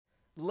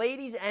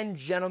Ladies and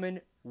gentlemen,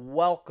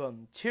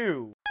 welcome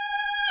to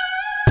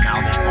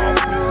Mouthing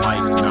off with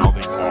Mike,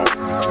 mouthing off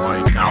with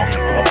Mike,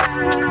 mouthing off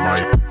with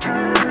Mike.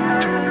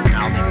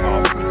 Mouthing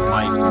off with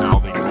Mike,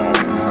 mouthing off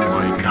with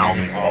Mike,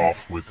 mouthing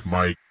off with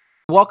Mike.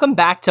 Welcome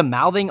back to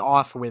Mouthing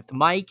Off with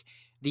Mike,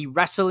 the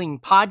wrestling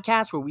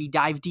podcast where we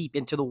dive deep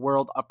into the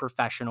world of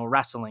professional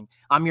wrestling.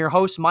 I'm your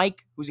host,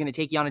 Mike, who's going to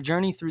take you on a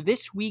journey through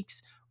this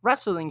week's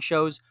wrestling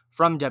shows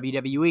from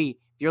WWE. If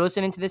you're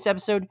listening to this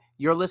episode,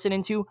 you're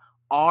listening to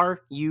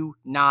Are You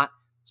Not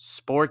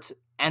Sports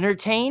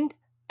Entertained?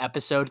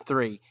 Episode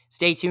 3.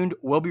 Stay tuned.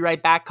 We'll be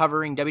right back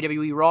covering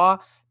WWE Raw,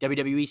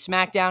 WWE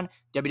SmackDown,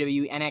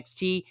 WWE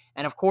NXT,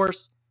 and of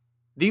course,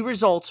 the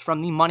results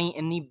from the Money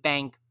in the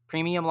Bank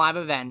Premium Live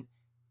event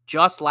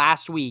just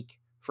last week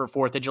for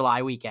 4th of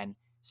July weekend.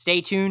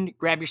 Stay tuned.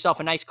 Grab yourself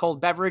a nice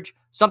cold beverage,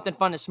 something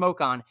fun to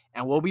smoke on,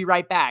 and we'll be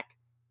right back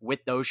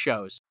with those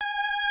shows.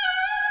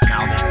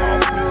 Mouthing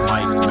off with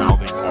Mike,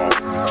 mouthing off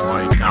with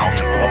Mike,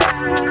 mouthing off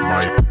with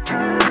Mike.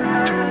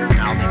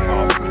 Mouthing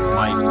off with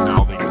Mike,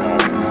 mouthing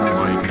off with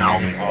Mike,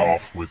 mouthing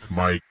off with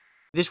Mike.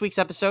 This week's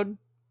episode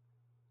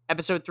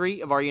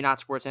 3 of Are You Not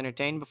Sports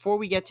Entertained. Before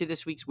we get to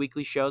this week's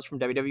weekly shows from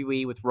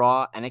WWE with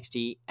Raw,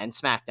 NXT, and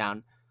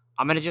SmackDown,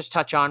 I'm going to just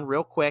touch on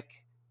real quick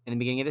in the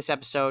beginning of this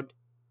episode.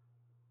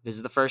 This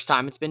is the first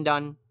time it's been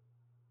done.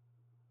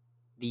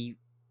 The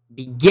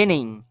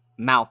beginning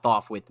Mouth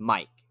Off with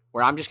Mike,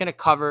 where I'm just going to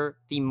cover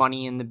the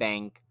Money in the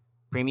Bank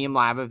Premium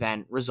Live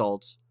event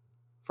results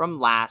from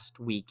last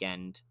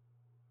weekend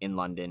in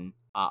London.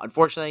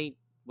 Unfortunately,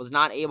 was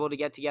not able to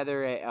get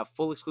together a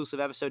full exclusive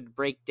episode to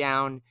break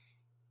down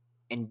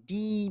and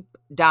deep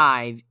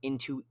dive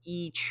into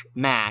each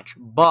match,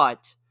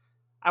 but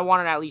I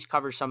wanted to at least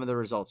cover some of the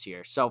results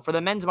here. So for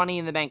the men's Money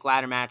in the Bank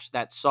ladder match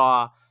that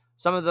saw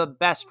some of the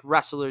best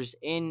wrestlers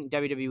in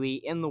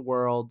WWE in the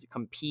world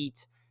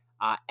compete,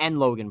 and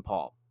Logan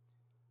Paul.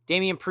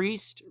 Damian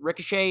Priest,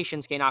 Ricochet,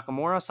 Shinsuke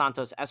Nakamura,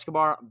 Santos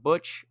Escobar,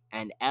 Butch,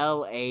 and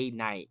LA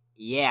Knight.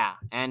 Yeah,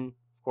 and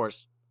of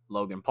course,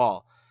 Logan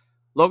Paul.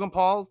 Logan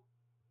Paul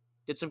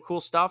did some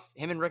cool stuff.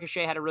 Him and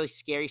Ricochet had a really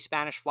scary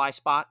Spanish fly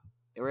spot.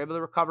 They were able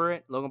to recover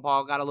it. Logan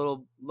Paul got a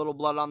little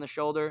blood on the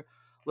shoulder,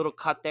 little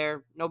cut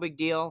there. No big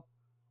deal.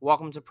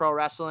 Welcome to pro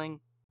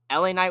wrestling.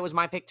 LA Knight was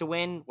my pick to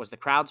win, was the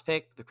crowd's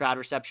pick. The crowd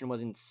reception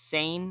was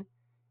insane.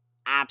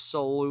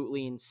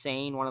 Absolutely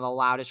insane. One of the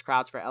loudest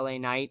crowds for LA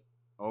Knight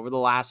over the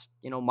last,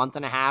 month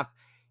and a half.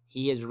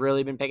 He has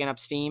really been picking up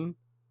steam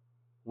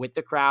with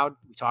the crowd.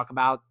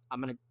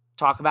 I'm going to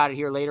talk about it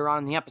here later on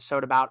in the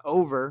episode about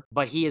Over,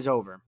 but he is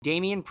over.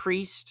 Damian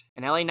Priest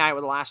and LA Knight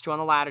were the last two on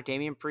the ladder.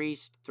 Damian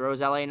Priest throws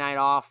LA Knight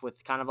off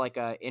with kind of like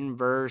a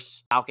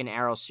inverse Falcon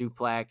Arrow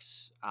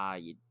suplex.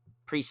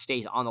 Priest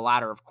stays on the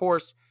ladder, of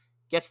course,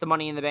 gets the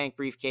Money in the Bank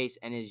briefcase,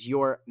 and is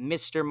your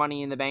Mr.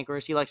 Money in the Bank, or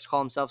as he likes to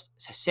call himself,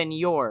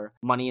 Senor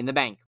Money in the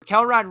Bank.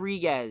 Raquel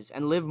Rodriguez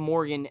and Liv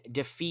Morgan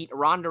defeat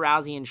Ronda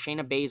Rousey and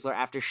Shayna Baszler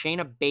after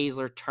Shayna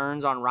Baszler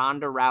turns on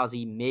Ronda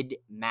Rousey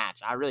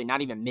mid-match.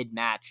 Not even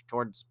mid-match,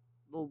 towards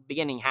the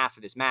beginning half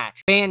of this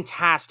match.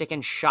 Fantastic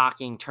and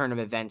shocking turn of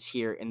events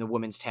here in the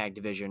women's tag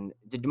division.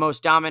 The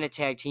most dominant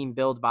tag team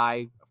built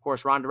by, of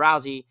course, Ronda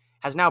Rousey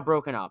has now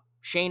broken up.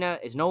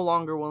 Shayna is no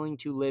longer willing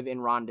to live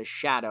in Ronda's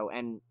shadow,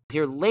 and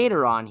here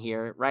later on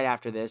here, right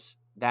after this,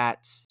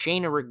 that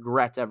Shayna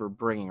regrets ever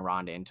bringing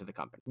Ronda into the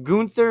company.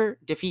 Gunther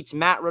defeats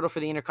Matt Riddle for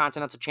the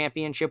Intercontinental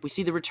Championship. We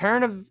see the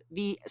return of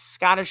the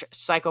Scottish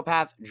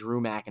psychopath,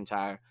 Drew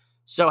McIntyre.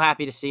 So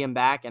happy to see him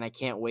back, and I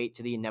can't wait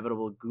to the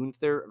inevitable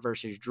Gunther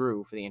versus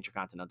Drew for the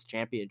Intercontinental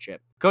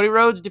Championship. Cody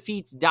Rhodes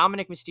defeats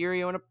Dominic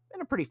Mysterio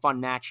in a pretty fun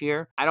match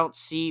here. I don't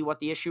see what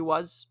the issue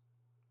was.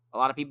 A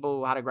lot of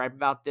people had a gripe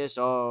about this.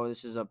 Oh,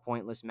 this is a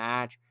pointless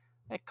match.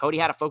 Cody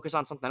had to focus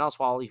on something else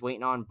while he's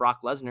waiting on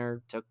Brock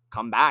Lesnar to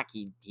come back.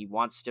 He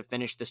wants to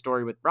finish the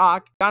story with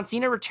Brock. John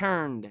Cena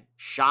returned.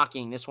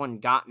 Shocking. This one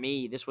got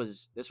me. This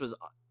was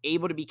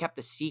able to be kept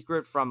a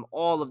secret from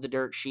all of the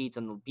dirt sheets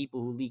and the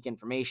people who leak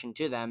information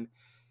to them.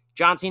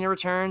 John Cena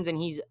returns, and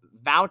he's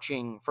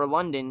vouching for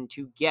London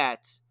to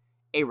get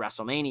a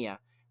WrestleMania.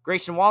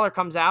 Grayson Waller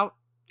comes out,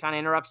 kind of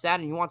interrupts that,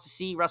 and he wants to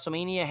see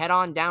WrestleMania head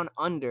on down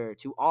under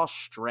to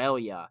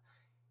Australia.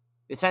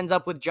 This ends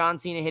up with John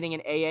Cena hitting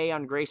an AA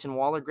on Grayson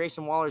Waller.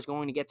 Grayson Waller is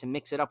going to get to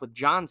mix it up with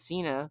John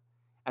Cena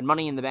at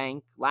Money in the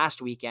Bank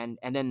last weekend,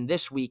 and then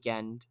this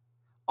weekend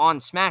on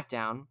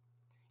SmackDown,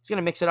 he's going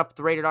to mix it up with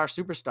the Rated R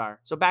Superstar.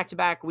 So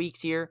back-to-back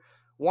weeks here.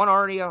 One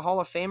already a Hall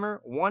of Famer,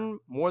 one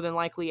more than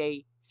likely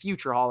a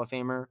future Hall of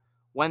Famer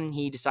when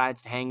he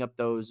decides to hang up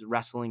those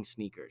wrestling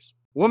sneakers.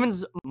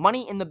 Women's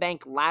Money in the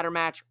Bank ladder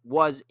match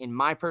was, in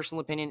my personal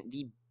opinion,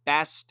 the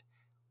best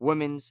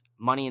women's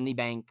Money in the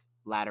Bank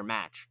ladder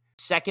match.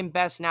 Second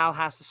best now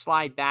has to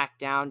slide back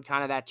down,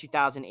 kind of that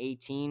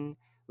 2018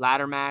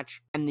 ladder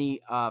match and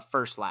the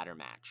first ladder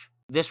match.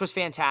 This was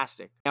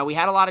fantastic. Now, we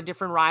had a lot of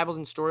different rivals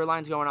and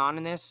storylines going on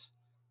in this.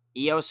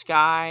 Io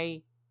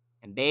Sky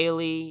and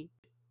Bayley,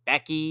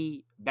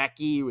 Becky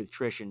with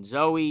Trish and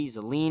Zoe,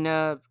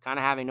 Zelina, kind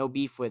of having no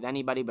beef with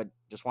anybody but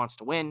just wants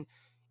to win.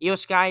 Io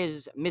Sky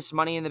has missed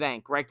Money in the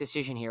Bank. Right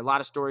decision here. A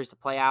lot of stories to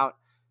play out.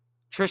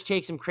 Trish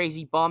takes some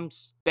crazy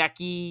bumps.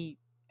 Becky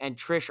and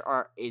Trish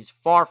is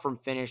far from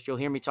finished. You'll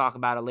hear me talk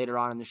about it later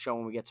on in the show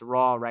when we get to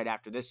Raw right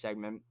after this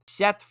segment.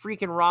 Seth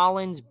freaking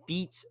Rollins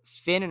beats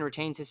Finn and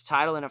retains his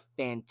title in a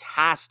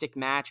fantastic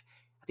match.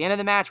 At the end of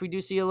the match, we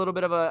do see a little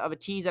bit of a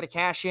tease at a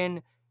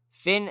cash-in.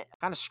 Finn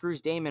kind of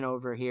screws Damon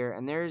over here,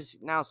 and there's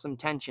now some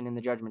tension in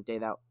the Judgment Day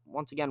that,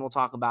 once again, we'll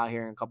talk about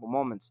here in a couple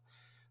moments.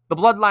 The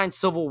Bloodline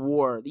Civil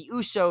War. The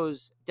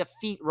Usos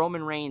defeat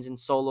Roman Reigns and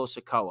Solo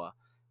Sikoa.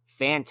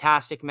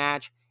 Fantastic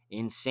match.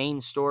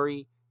 Insane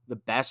story. The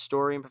best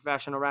story in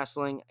professional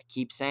wrestling. I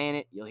keep saying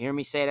it. You'll hear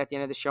me say it at the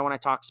end of the show when I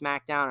talk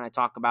SmackDown and I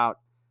talk about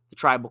the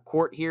tribal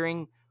court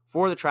hearing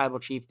for the tribal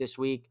chief this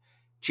week.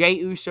 Jey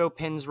Uso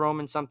pins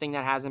Roman, something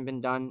that hasn't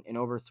been done in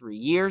over 3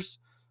 years.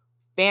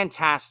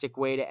 Fantastic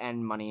way to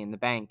end Money in the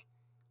Bank.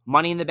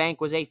 Money in the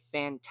Bank was a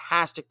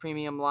fantastic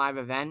premium live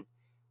event.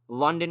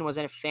 London was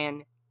a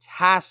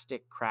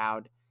fantastic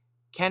crowd.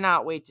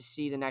 Cannot wait to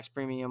see the next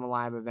premium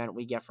live event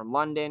we get from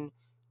London.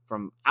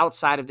 From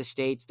outside of the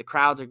States, the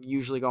crowds are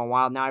usually going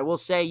wild. Now, I will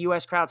say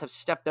U.S. crowds have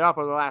stepped it up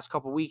over the last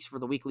couple weeks for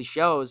the weekly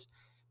shows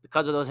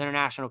because of those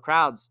international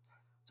crowds.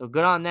 So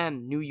good on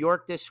them. New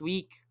York this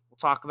week, we'll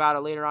talk about it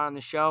later on in the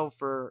show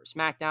for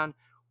SmackDown,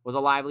 was a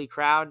lively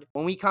crowd.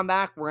 When we come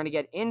back, we're going to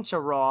get into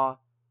Raw,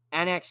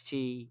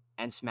 NXT,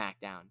 and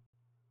SmackDown.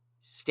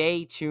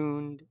 Stay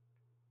tuned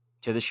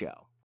to the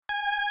show.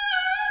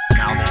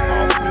 Mouthing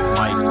off with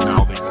Mike.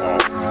 Mouthing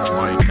off with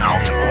Mike.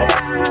 Mouthing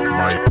off with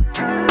Mike.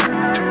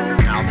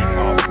 Mouthing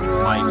off with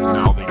Mike.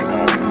 Mouthing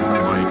off with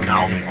Mike.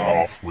 Mouthing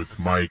off with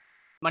Mike.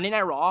 Monday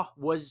Night Raw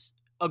was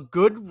a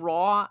good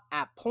Raw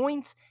at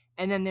points,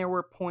 and then there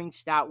were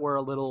points that were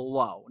a little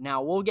low.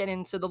 Now, we'll get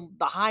into the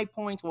high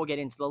points, we'll get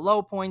into the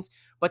low points,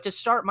 but to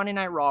start Monday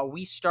Night Raw,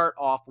 we start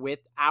off with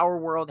our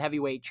World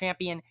Heavyweight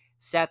Champion,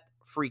 Seth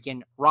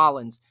freaking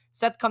Rollins.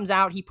 Seth comes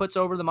out, he puts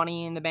over the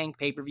Money in the Bank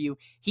pay-per-view,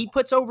 he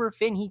puts over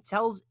Finn, he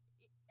tells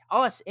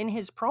us in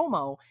his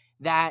promo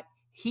that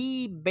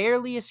he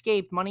barely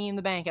escaped Money in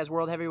the Bank as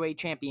World Heavyweight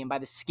Champion by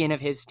the skin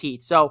of his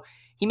teeth. So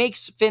he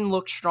makes Finn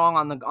look strong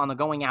on the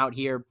going out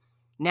here.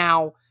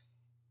 Now,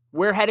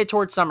 we're headed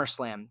towards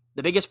SummerSlam.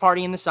 The biggest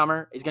party in the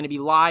summer is going to be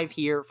live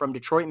here from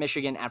Detroit,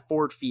 Michigan at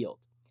Ford Field.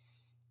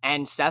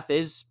 And Seth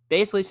is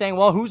basically saying,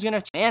 well, who's going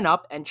to man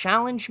up and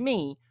challenge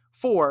me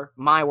for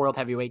my World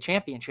Heavyweight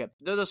Championship?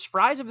 To the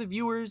surprise of the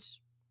viewers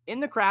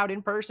in the crowd,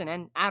 in person,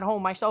 and at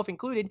home, myself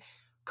included,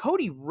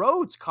 Cody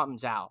Rhodes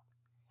comes out.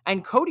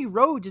 And Cody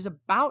Rhodes is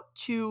about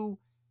to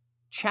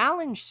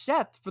challenge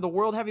Seth for the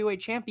World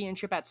Heavyweight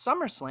Championship at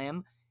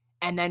SummerSlam.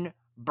 And then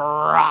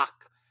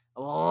Brock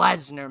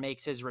Lesnar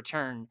makes his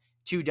return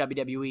to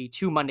WWE,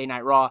 to Monday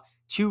Night Raw,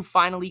 to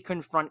finally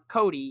confront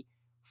Cody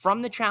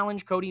from the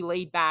challenge Cody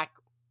laid back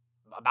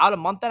about a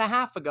month and a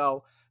half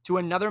ago to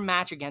another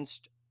match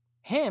against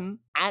him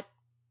at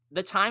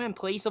the time and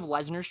place of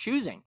Lesnar's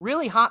choosing.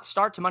 Really hot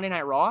start to Monday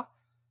Night Raw.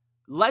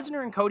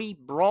 Lesnar and Cody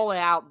brawl it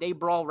out. They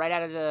brawl right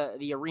out of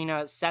the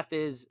arena. Seth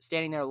is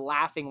standing there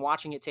laughing,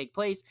 watching it take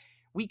place.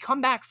 We come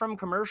back from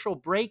commercial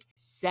break.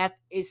 Seth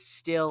is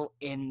still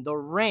in the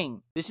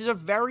ring. This is a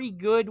very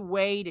good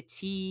way to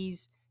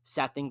tease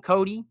Seth and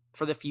Cody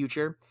for the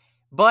future.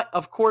 But,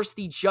 of course,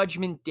 the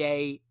Judgment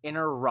Day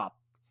interrupt.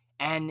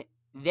 And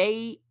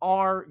they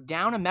are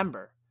down a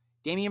member.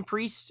 Damian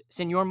Priest,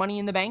 Senor Money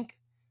in the Bank,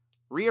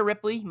 Rhea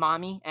Ripley,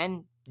 Mommy,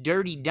 and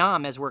Dirty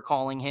Dom, as we're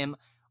calling him,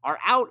 are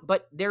out,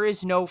 but there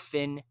is no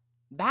Finn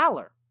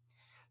Balor.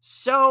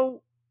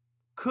 So,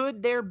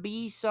 could there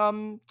be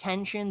some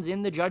tensions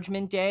in the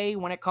Judgment Day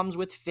when it comes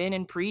with Finn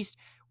and Priest?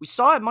 We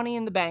saw at Money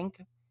in the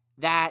Bank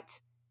that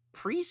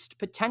Priest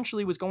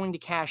potentially was going to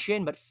cash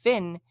in, but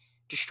Finn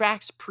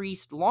distracts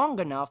Priest long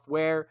enough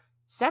where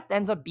Seth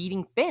ends up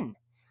beating Finn.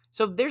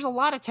 So there's a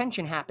lot of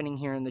tension happening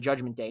here in the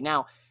Judgment Day.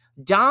 Now,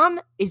 Dom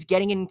is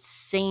getting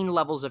insane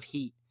levels of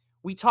heat.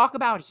 We talk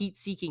about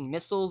heat-seeking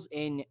missiles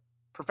in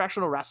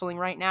professional wrestling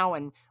right now,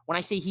 and when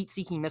I say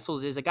heat-seeking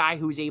missiles, is a guy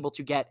who's able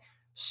to get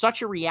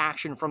such a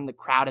reaction from the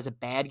crowd as a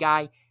bad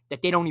guy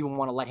that they don't even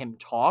want to let him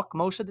talk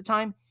most of the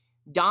time.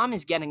 Dom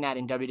is getting that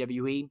in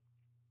WWE.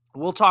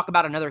 We'll talk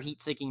about another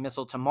heat-seeking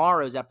missile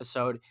tomorrow's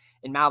episode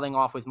in Mouthing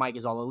Off with Mike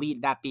is All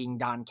Elite, that being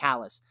Don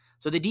Callis.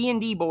 So the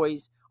D&D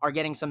boys are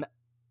getting some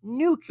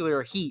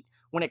nuclear heat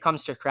when it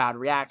comes to crowd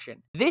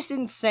reaction. This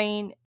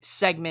insane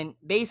segment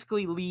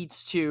basically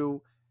leads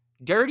to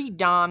Dirty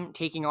Dom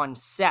taking on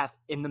Seth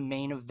in the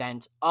main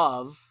event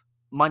of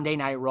Monday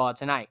Night Raw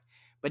tonight.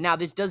 But now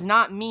this does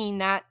not mean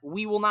that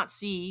we will not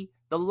see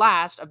the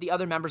last of the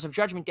other members of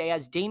Judgment Day,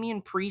 as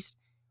Damian Priest,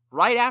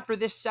 right after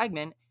this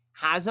segment,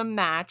 has a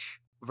match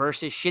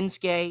versus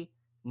Shinsuke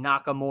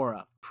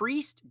Nakamura.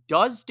 Priest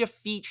does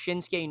defeat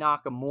Shinsuke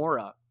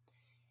Nakamura,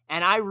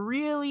 and I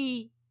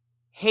really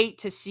hate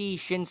to see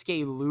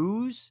Shinsuke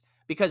lose,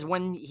 because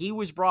when he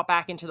was brought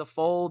back into the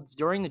fold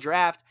during the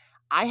draft,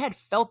 I had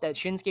felt that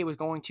Shinsuke was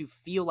going to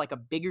feel like a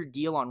bigger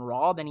deal on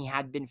Raw than he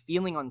had been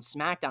feeling on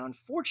SmackDown.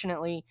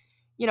 Unfortunately,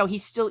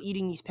 he's still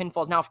eating these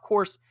pinfalls. Now, of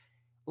course,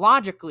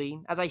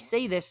 logically, as I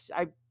say this,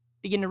 I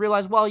begin to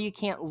realize, well, you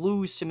can't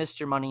lose to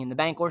Mr. Money in the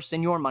Bank or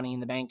Senor Money in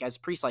the Bank, as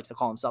Priest likes to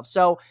call himself.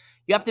 So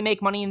you have to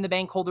make Money in the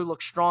Bank holder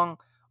look strong,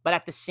 but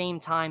at the same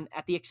time,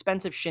 at the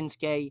expense of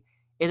Shinsuke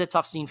is a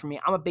tough scene for me.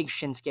 I'm a big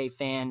Shinsuke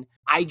fan.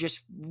 I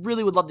just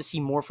really would love to see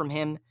more from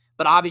him,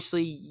 but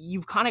obviously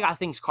you've kind of got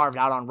things carved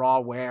out on Raw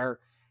where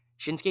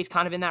Shinsuke's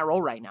kind of in that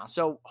role right now.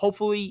 So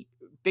hopefully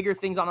bigger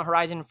things on the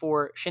horizon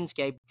for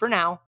Shinsuke. For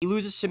now, he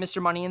loses to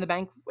Mr. Money in the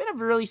Bank in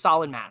a really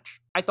solid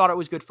match. I thought it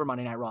was good for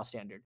Monday Night Raw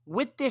standard.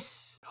 With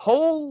this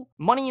whole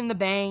Money in the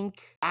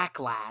Bank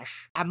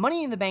backlash, at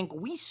Money in the Bank,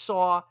 we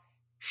saw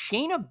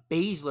Shayna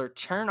Baszler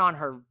turn on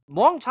her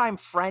longtime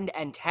friend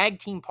and tag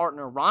team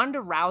partner, Ronda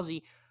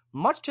Rousey,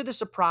 much to the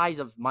surprise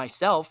of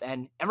myself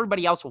and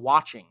everybody else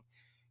watching.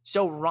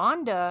 So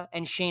Ronda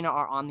and Shayna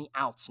are on the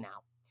outs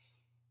now.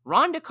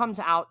 Ronda comes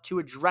out to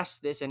address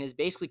this and is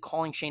basically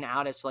calling Shayna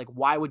out as like,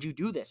 why would you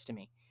do this to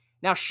me?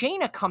 Now,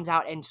 Shayna comes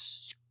out and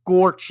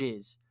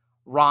scorches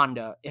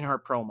Ronda in her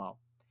promo.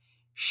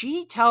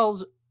 She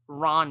tells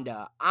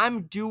Ronda,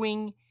 I'm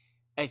doing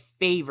a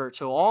favor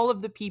to all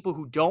of the people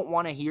who don't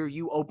want to hear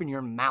you open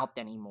your mouth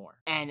anymore.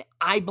 And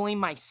I blame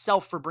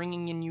myself for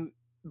bringing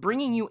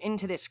you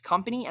into this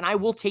company, and I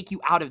will take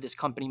you out of this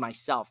company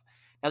myself.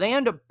 Now, they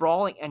end up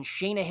brawling, and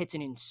Shayna hits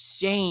an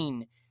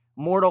insane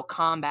Mortal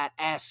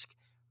Kombat-esque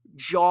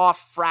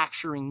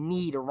jaw-fracturing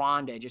knee to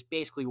Ronda, just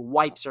basically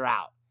wipes her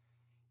out.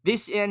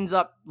 This ends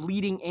up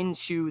leading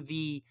into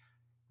the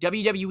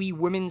WWE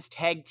Women's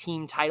Tag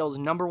Team titles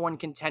 #1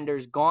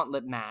 contenders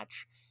gauntlet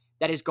match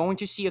that is going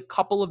to see a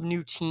couple of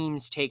new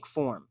teams take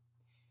form.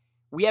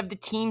 We have the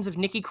teams of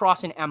Nikki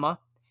Cross and Emma,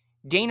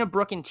 Dana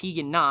Brooke and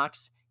Tegan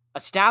Nox,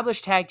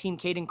 established tag team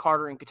Kayden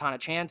Carter and Katana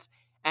Chance,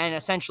 and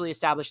essentially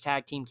established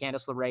tag team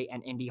Candice LeRae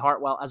and Indy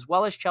Hartwell, as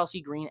well as Chelsea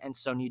Green and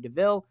Sonya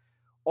Deville.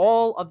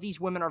 All of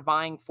these women are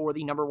vying for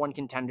the #1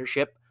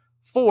 contendership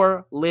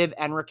for Liv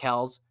and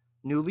Raquel's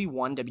newly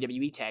won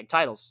WWE tag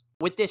titles.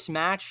 With this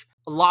match,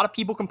 a lot of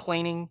people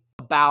complaining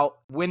about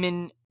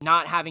women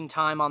not having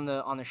time on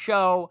the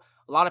show.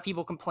 A lot of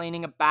people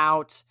complaining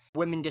about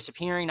women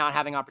disappearing, not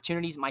having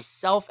opportunities.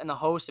 Myself and the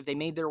host, if they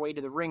made their way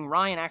to the ring,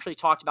 Ryan actually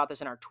talked about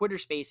this in our Twitter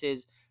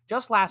spaces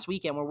just last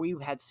weekend, where we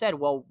had said,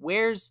 well,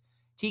 where's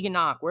Tegan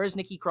Nox? Where's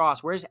Nikki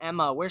Cross? Where's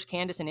Emma? Where's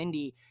Candice and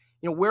Indy?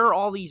 Where are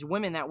all these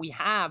women that we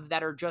have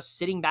that are just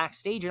sitting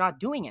backstage and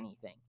not doing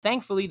anything?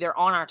 Thankfully, they're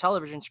on our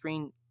television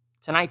screen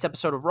tonight's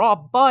episode of Raw,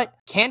 but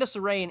Candice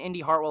LeRae and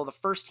Indy Hartwell, the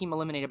first team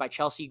eliminated by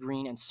Chelsea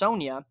Green and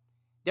Sonya,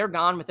 they're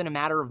gone within a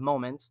matter of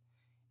moments.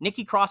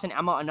 Nikki Cross and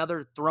Emma,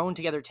 another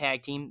thrown-together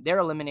tag team, they're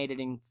eliminated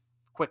in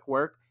quick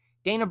work.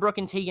 Dana Brooke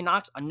and Tegan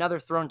Nox, another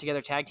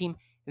thrown-together tag team,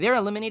 they're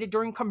eliminated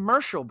during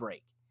commercial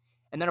break.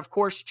 And then, of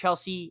course,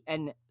 Chelsea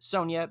and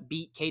Sonya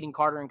beat Kayden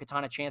Carter and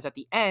Katana Chance at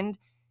the end.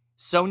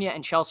 Sonya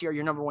and Chelsea are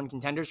your #1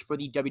 contenders for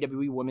the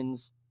WWE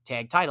Women's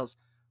Tag titles.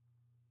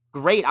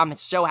 Great. I'm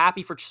so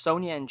happy for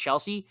Sonya and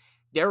Chelsea.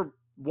 They're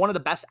one of the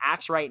best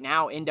acts right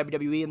now in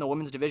WWE in the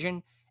women's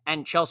division.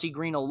 And Chelsea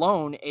Green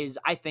alone is,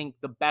 I think,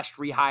 the best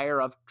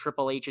rehire of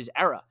Triple H's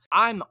era.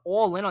 I'm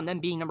all in on them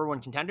being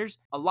 #1 contenders.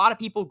 A lot of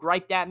people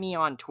griped at me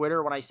on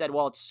Twitter when I said,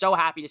 well, it's so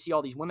happy to see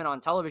all these women on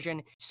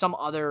television. Some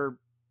other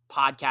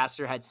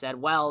podcaster had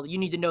said, well, you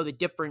need to know the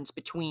difference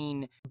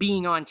between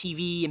being on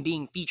TV and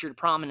being featured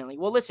prominently.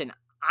 Well, listen,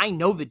 I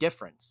know the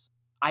difference.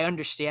 I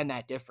understand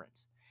that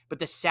difference. But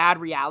the sad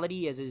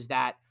reality is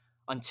that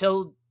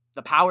until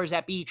the powers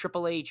that be,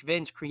 Triple H,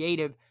 Vince,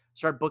 Creative,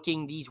 start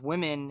booking these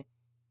women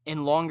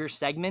in longer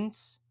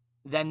segments,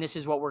 then this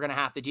is what we're going to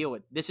have to deal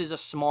with. This is a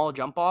small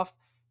jump off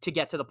to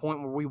get to the point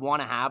where we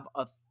want to have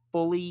a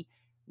fully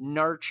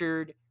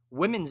nurtured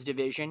women's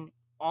division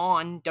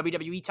on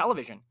WWE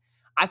television.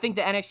 I think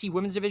the NXT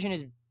women's division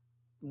is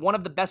one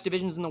of the best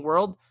divisions in the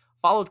world,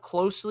 followed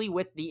closely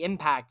with the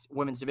Impact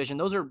women's division.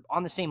 Those are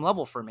on the same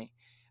level for me.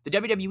 The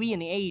WWE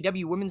and the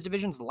AEW women's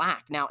divisions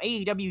lack. Now,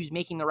 AEW is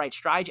making the right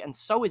strides, and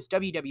so is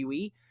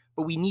WWE,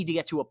 but we need to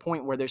get to a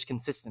point where there's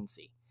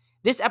consistency.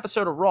 This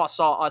episode of Raw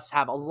saw us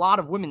have a lot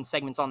of women's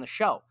segments on the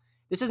show.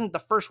 This isn't the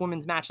first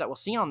women's match that we'll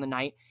see on the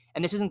night,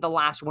 and this isn't the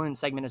last women's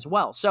segment as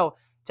well. So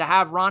to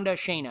have Ronda,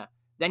 Shayna,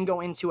 then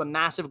go into a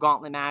massive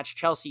gauntlet match,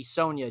 Chelsea,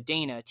 Sonya,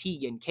 Dana,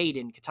 Tegan,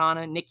 Kayden,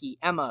 Katana, Nikki,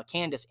 Emma,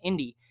 Candice,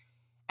 Indy,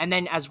 and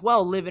then as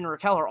well, Liv and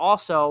Raquel are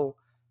also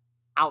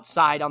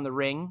outside on the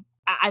ring.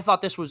 I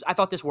thought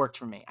this worked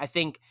for me. I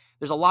think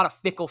there's a lot of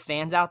fickle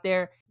fans out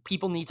there.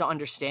 People need to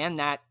understand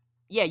that,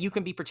 yeah, you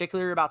can be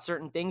particular about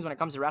certain things when it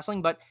comes to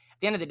wrestling, but at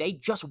the end of the day,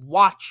 just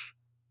watch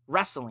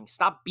wrestling.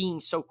 Stop being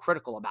so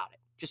critical about it.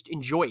 Just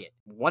enjoy it.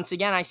 Once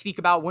again, I speak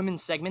about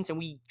women's segments, and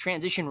we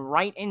transition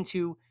right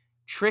into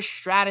Trish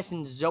Stratus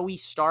and Zoe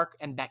Stark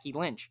and Becky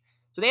Lynch.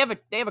 So they have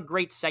a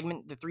great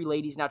segment, the three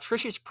ladies. Now,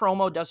 Trish's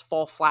promo does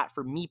fall flat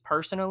for me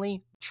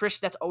personally. Trish,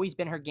 that's always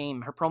been her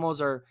game. Her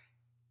promos are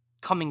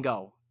come and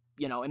go,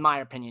 in my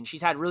opinion.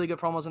 She's had really good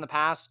promos in the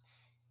past.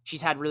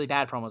 She's had really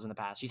bad promos in the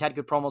past. She's had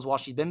good promos while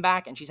she's been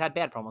back, and she's had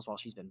bad promos while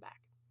she's been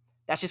back.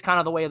 That's just kind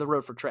of the way of the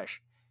road for Trish.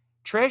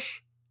 Trish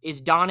is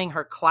donning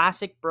her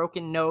classic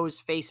broken nose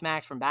face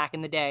mask from back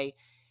in the day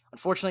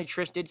Unfortunately,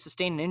 Trish did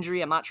sustain an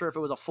injury. I'm not sure if it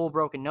was a full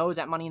broken nose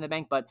at Money in the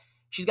Bank, but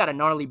she's got a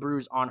gnarly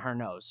bruise on her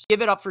nose.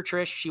 Give it up for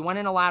Trish. She went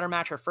in a ladder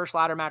match, her first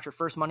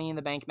Money in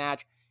the Bank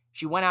match.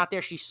 She went out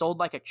there, she sold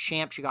like a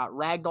champ. She got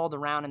ragdolled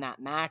around in that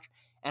match.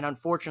 And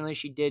unfortunately,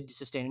 she did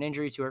sustain an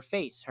injury to her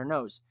face, her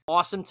nose.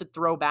 Awesome to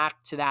throw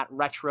back to that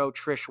retro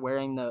Trish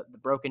wearing the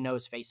broken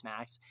nose face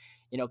mask.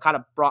 Kind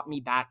of brought me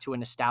back to a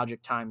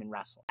nostalgic time in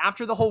wrestling.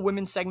 After the whole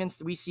women's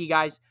segments, we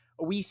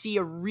see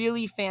a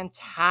really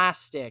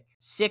fantastic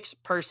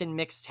 6-person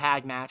mixed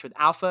tag match with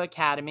Alpha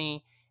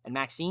Academy and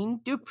Maxine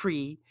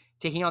Dupree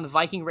taking on the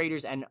Viking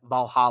Raiders and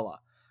Valhalla.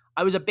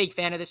 I was a big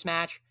fan of this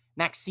match.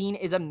 Maxine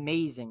is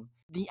amazing.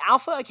 The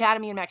Alpha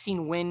Academy and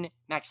Maxine win.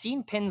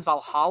 Maxine pins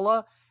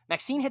Valhalla.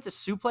 Maxine hits a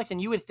suplex,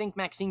 and you would think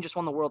Maxine just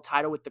won the world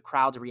title with the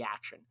crowd's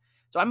reaction.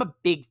 So I'm a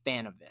big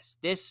fan of this.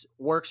 This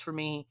works for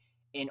me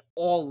in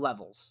all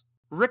levels.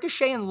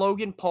 Ricochet and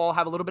Logan Paul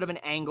have a little bit of an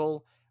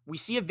angle. We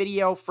see a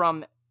video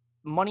from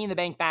Money in the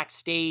Bank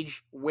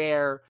backstage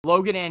where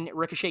Logan and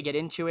Ricochet get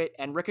into it,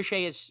 and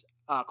Ricochet is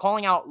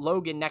calling out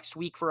Logan next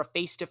week for a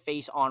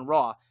face-to-face on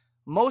Raw,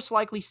 most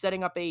likely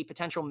setting up a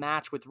potential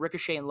match with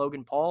Ricochet and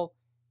Logan Paul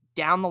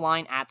down the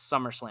line at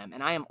SummerSlam,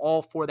 and I am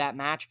all for that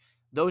match.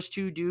 Those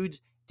two dudes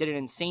did an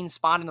insane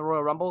spot in the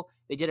Royal Rumble.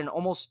 They did an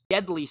almost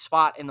deadly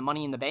spot in the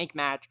Money in the Bank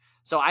match,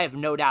 so I have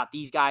no doubt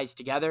these guys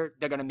together,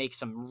 they're going to make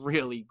some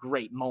really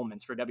great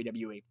moments for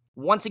WWE.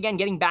 Once again,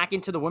 getting back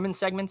into the women's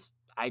segments,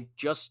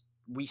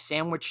 we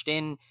sandwiched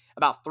in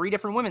about 3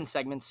 different women's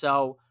segments,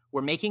 so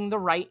we're making the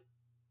right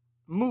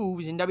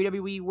moves in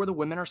WWE where the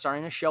women are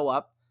starting to show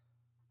up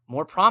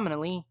more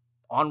prominently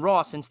on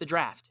Raw since the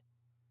draft.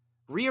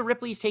 Rhea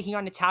Ripley is taking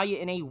on Natalya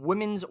in a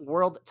women's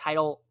world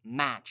title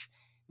match.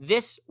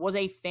 This was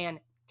a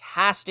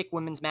fantastic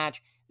women's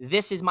match.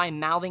 This is my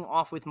mouthing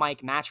off with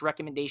Mike match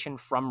recommendation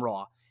from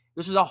Raw.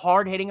 This was a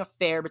hard-hitting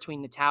affair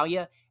between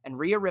Natalya and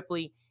Rhea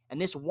Ripley,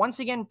 and this once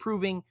again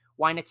proving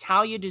why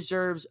Natalya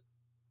deserves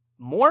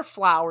more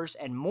flowers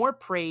and more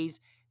praise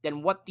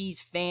than what these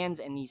fans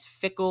and these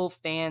fickle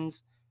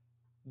fans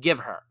give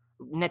her.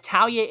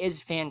 Natalya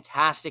is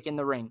fantastic in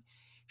the ring.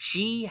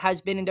 She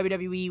has been in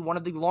WWE one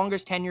of the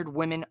longest tenured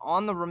women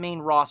on the main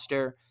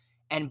roster,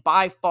 and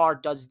by far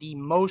does the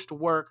most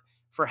work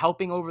for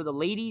helping over the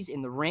ladies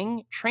in the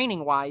ring,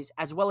 training-wise,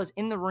 as well as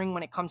in the ring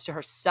when it comes to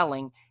her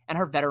selling and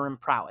her veteran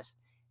prowess.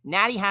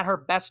 Natty had her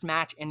best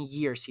match in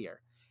years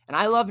here. And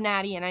I love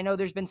Natty, and I know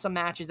there's been some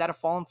matches that have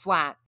fallen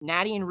flat.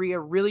 Natty and Rhea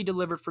really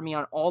delivered for me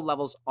on all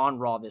levels on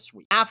Raw this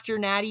week. After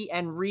Natty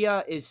and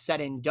Rhea is said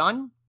and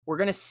done, we're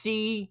going to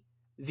see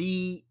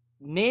the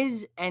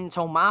Miz and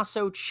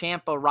Tommaso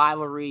Ciampa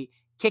rivalry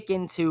kick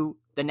into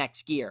the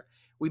next gear.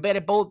 We bet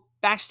a both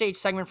backstage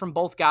segment from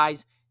both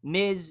guys.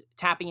 Miz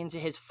tapping into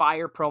his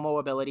fire promo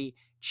ability,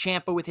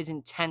 Ciampa with his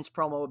intense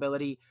promo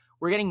ability.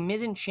 We're getting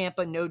Miz and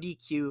Ciampa no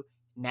DQ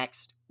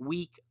next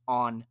week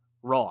on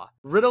Raw.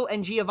 Riddle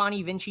and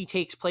Giovanni Vinci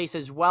takes place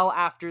as well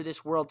after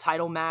this world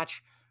title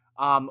match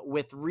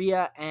with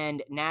Rhea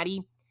and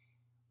Natty.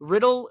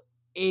 Riddle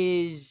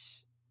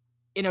is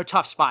in a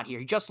tough spot here.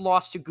 He just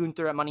lost to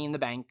Gunther at Money in the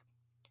Bank,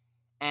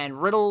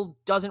 and Riddle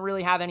doesn't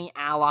really have any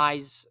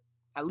allies,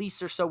 at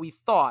least or so we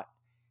thought.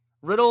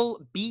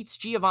 Riddle beats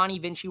Giovanni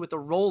Vinci with a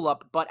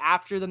roll-up, but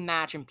after the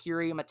match,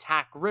 Imperium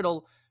attack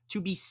Riddle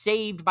to be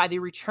saved by the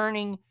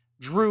returning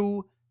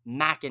Drew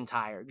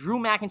McIntyre. Drew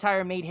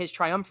McIntyre made his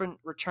triumphant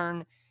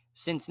return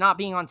since not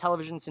being on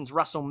television since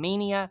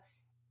WrestleMania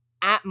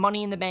at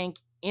Money in the Bank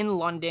in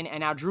London,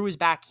 and now Drew is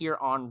back here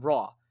on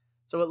Raw.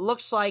 So it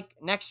looks like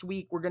next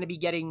week we're going to be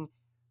getting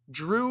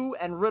Drew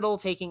and Riddle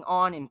taking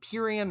on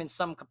Imperium in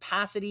some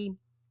capacity.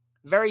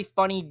 Very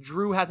funny.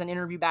 Drew has an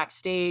interview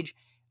backstage.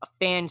 A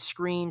fan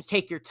screams,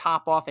 "Take your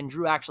top off," and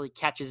Drew actually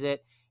catches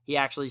it. He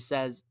actually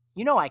says,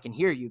 "I can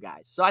hear you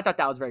guys." So I thought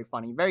that was very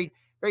funny. Very,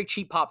 very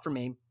cheap pop for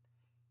me.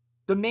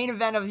 The main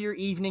event of your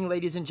evening,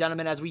 ladies and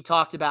gentlemen, as we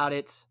talked about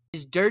it,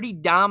 is Dirty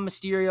Dom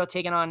Mysterio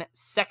taking on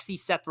sexy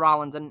Seth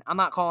Rollins. And I'm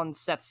not calling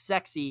Seth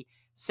sexy.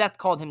 Seth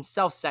called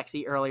himself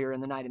sexy earlier in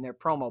the night in their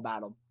promo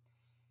battle.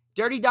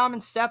 Dirty Dom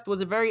and Seth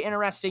was a very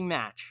interesting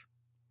match.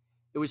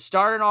 It was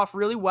starting off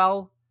really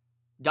well.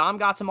 Dom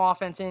got some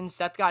offense in.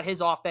 Seth got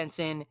his offense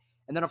in.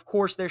 And then, of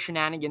course, there's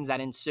shenanigans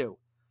that ensue.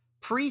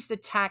 Priest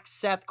attacks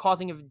Seth,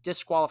 causing a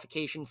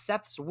disqualification.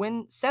 Seth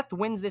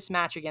wins this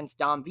match against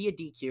Dom via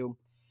DQ.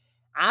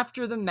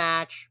 After the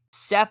match,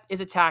 Seth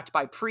is attacked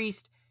by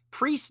Priest.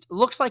 Priest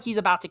looks like he's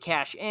about to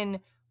cash in,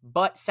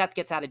 but Seth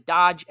gets out of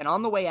dodge, and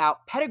on the way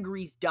out,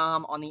 pedigrees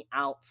Dom on the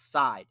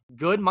outside.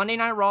 Good Monday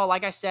Night Raw.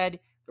 Like I said,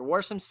 there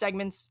were some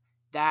segments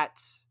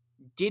that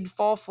did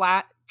fall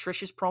flat.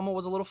 Trish's promo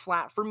was a little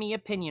flat for me,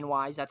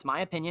 opinion-wise. That's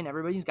my opinion.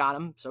 Everybody's got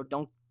them, so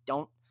don't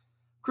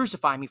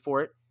crucify me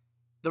for it.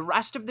 The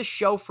rest of the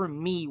show for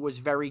me was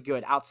very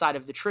good outside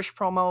of the Trish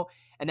promo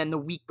and then the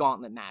week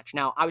gauntlet match.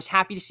 Now, I was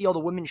happy to see all the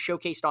women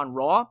showcased on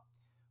Raw,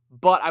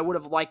 but I would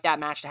have liked that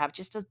match to have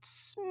just a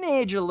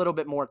smidge, a little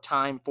bit more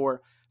time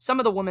for some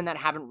of the women that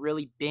haven't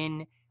really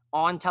been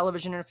on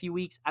television in a few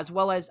weeks, as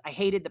well as I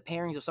hated the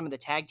pairings of some of the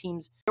tag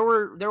teams. There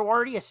were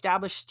already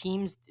established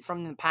teams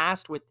from the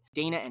past with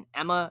Dana and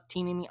Emma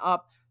teaming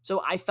up,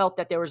 so I felt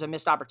that there was a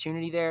missed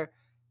opportunity there.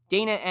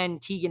 Dana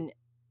and Tegan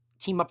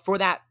team up for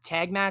that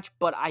tag match,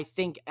 but I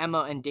think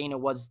Emma and Dana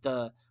was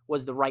the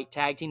right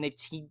tag team. They've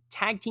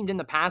tag teamed in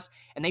the past,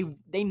 and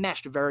they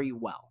meshed very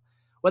well.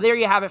 Well, there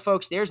you have it,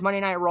 folks. There's Monday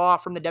Night Raw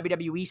from the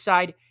WWE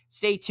side.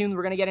 Stay tuned.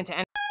 We're going to get into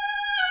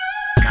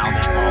Now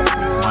they off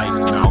with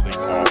Mike. Now they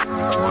off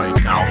with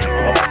Mike. Now they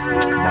off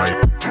with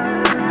Mike.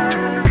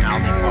 Now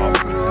they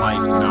off with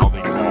Mike. Now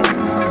they off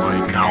with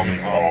Mike. Now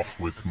they off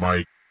with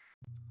Mike.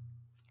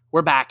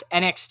 We're back.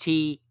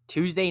 NXT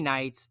Tuesday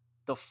nights.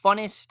 The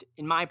funnest,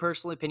 in my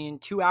personal opinion,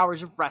 2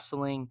 hours of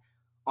wrestling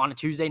on a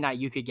Tuesday night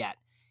you could get.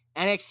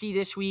 NXT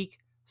this week,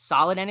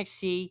 solid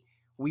NXT.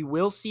 We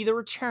will see the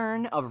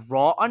return of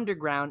Raw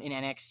Underground in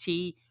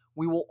NXT.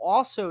 We will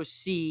also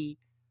see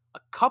a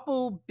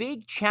couple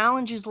big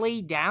challenges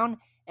laid down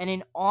and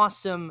an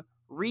awesome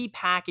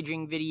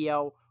repackaging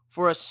video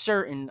for a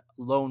certain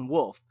Lone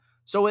Wolf.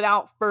 So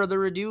without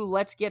further ado,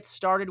 let's get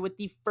started with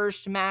the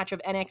first match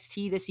of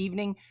NXT this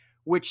evening,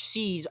 which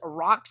sees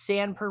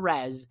Roxanne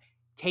Perez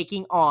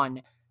taking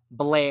on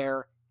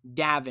Blair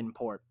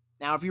Davenport.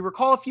 Now, if you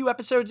recall a few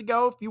episodes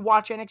ago, if you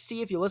watch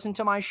NXT, if you listen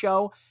to my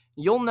show,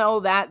 you'll know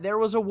that there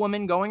was a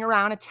woman going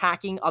around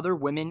attacking other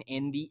women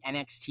in the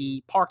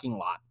NXT parking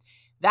lot.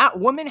 That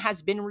woman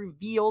has been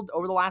revealed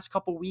over the last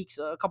couple weeks.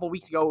 A couple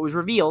weeks ago, it was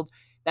revealed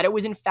that it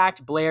was in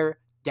fact Blair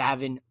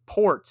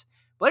Davenport.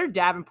 Blair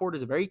Davenport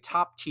is a very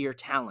top-tier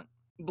talent.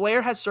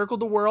 Blair has circled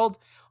the world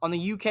on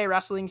the UK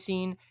wrestling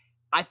scene.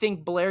 I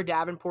think Blair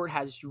Davenport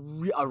has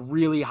a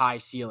really high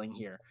ceiling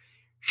here.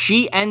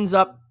 She ends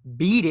up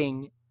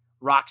beating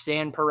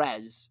Roxanne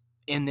Perez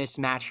in this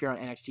match here on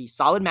NXT.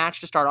 Solid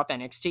match to start off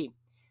NXT.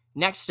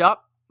 Next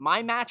up,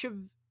 my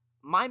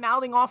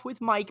mouthing off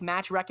with Mike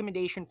match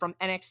recommendation from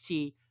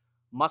NXT,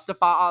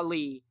 Mustafa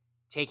Ali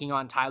taking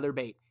on Tyler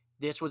Bate.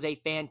 This was a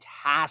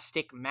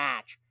fantastic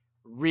match.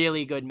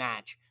 Really good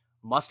match.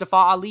 Mustafa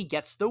Ali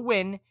gets the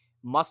win.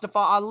 Mustafa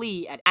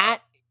Ali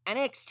at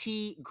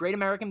NXT Great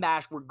American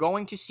Bash, we're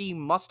going to see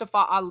Mustafa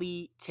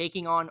Ali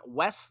taking on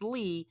Wes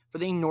Lee for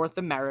the North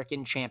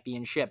American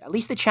Championship. At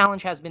least the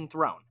challenge has been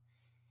thrown.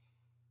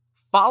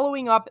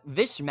 Following up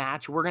this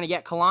match, we're going to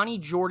get Kalani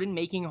Jordan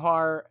making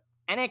her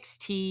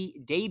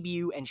NXT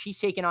debut, and she's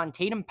taking on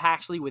Tatum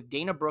Paxley with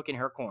Dana Brooke in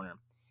her corner.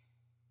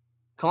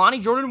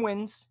 Kalani Jordan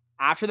wins.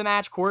 After the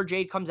match, Cora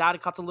Jade comes out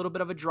and cuts a little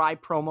bit of a dry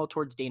promo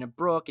towards Dana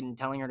Brooke and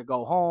telling her to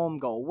go home,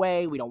 go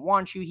away, we don't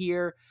want you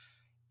here.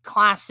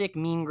 Classic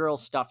Mean Girl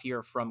stuff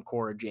here from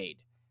Cora Jade.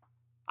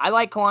 I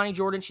like Kalani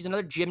Jordan. She's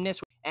another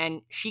gymnast,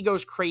 and she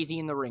goes crazy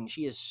in the ring.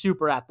 She is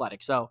super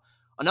athletic. So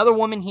another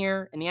woman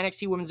here in the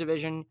NXT Women's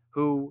Division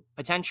who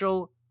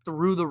potential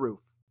through the roof.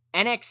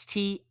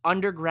 NXT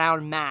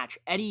Underground match.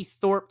 Eddie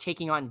Thorpe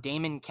taking on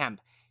Damon Kemp.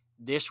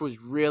 This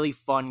was really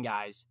fun,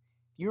 guys.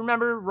 You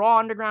remember Raw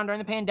Underground during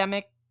the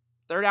pandemic?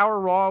 Third hour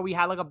Raw, we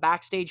had like a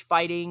backstage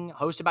fighting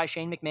hosted by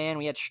Shane McMahon.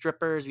 We had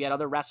strippers. We had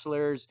other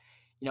wrestlers.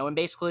 And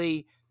basically,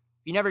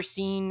 if you've never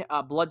seen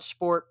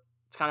Bloodsport,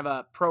 it's kind of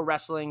a pro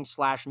wrestling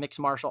 / mixed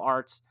martial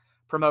arts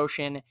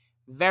promotion.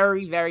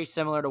 Very, very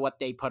similar to what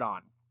they put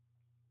on.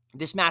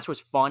 This match was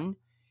fun.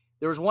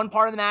 There was one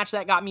part of the match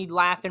that got me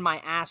laughing my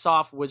ass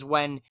off was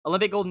when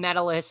Olympic gold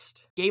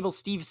medalist Gable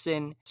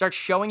Steveson starts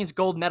showing his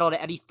gold medal to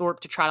Eddie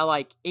Thorpe to try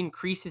to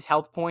increase his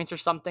health points or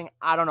something.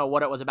 I don't know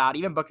what it was about.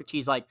 Even Booker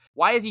T's like,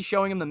 why is he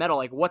showing him the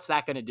medal? What's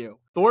that going to do?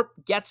 Thorpe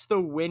gets the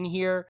win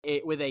here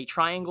with a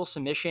triangle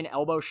submission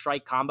elbow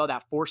strike combo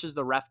that forces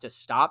the ref to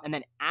stop. And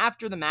then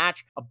after the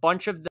match, a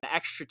bunch of the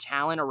extra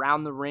talent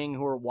around the ring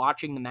who are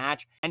watching the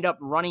match end up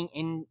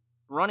running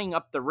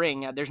up the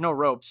ring. There's no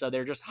rope, so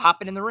they're just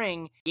hopping in the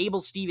ring. Gable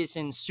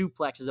Steveson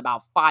suplexes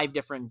about 5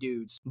 different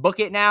dudes. Book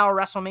it now,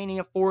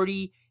 WrestleMania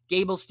 40,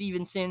 Gable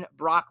Steveson,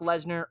 Brock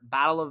Lesnar,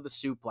 Battle of the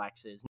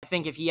Suplexes. I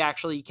think if he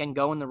actually can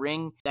go in the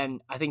ring,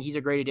 then I think he's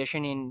a great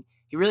addition, and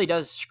he really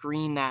does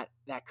screen that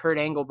Kurt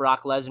Angle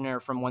Brock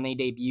Lesnar from when they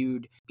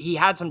debuted. He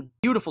had some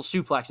beautiful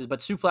suplexes,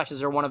 but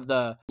suplexes are one of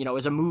the,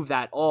 is a move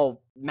that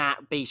all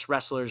mat-based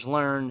wrestlers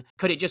learn.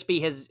 Could it just be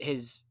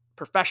his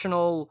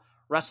professional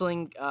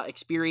wrestling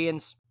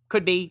experience?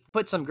 Could be.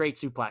 Put some great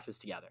suplexes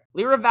together.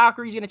 Lyra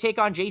Valkyrie's going to take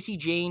on JC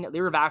Jane.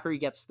 Lyra Valkyrie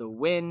gets the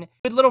win.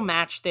 Good little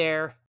match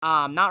there.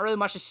 Not really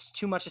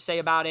too much to say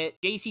about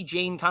it. JC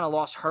Jane kind of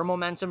lost her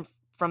momentum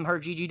from her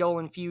Gigi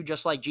Dolan feud,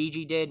 just like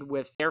Gigi did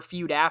with their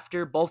feud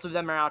after. Both of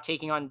them are out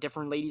taking on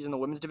different ladies in the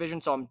women's division,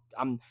 so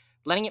I'm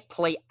letting it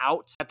play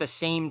out at the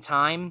same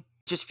time.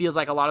 Just feels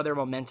like a lot of their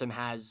momentum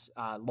has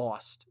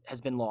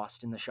been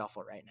lost in the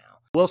shuffle right now.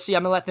 We'll see.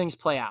 I'm going to let things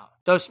play out.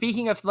 So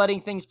speaking of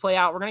letting things play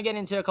out, we're going to get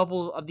into a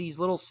couple of these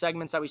little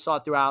segments that we saw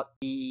throughout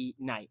the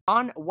night.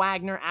 Von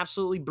Wagner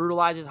absolutely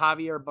brutalizes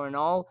Javier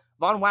Bernal.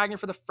 Von Wagner,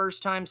 for the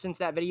first time since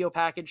that video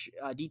package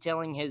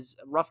detailing his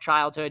rough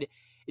childhood,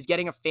 is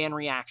getting a fan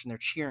reaction. They're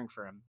cheering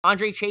for him.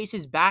 Andre Chase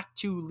is back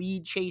to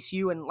lead Chase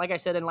U, and like I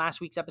said in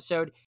last week's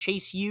episode,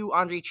 Chase U,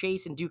 Andre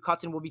Chase, and Duke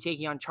Hudson will be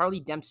taking on Charlie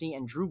Dempsey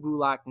and Drew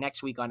Gulak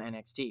next week on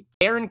NXT.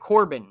 Baron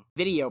Corbin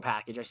video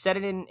package. I said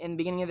it in the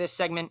beginning of this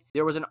segment.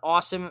 There was an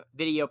awesome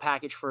video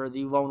package for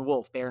the Lone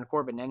Wolf, Baron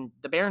Corbin, and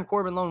the Baron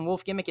Corbin Lone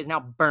Wolf gimmick is now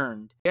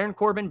burned. Baron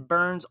Corbin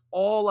burns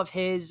all of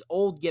his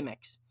old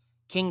gimmicks.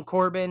 King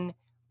Corbin,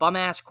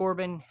 Bum-Ass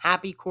Corbin,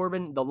 Happy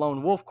Corbin, the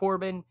Lone Wolf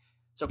Corbin.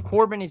 So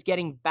Corbin is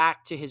getting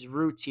back to his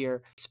roots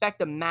here.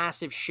 Expect a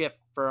massive shift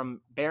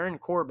from Baron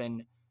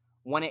Corbin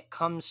when it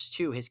comes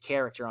to his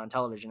character on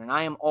television, and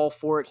I am all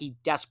for it. He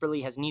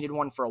desperately has needed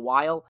one for a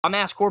while.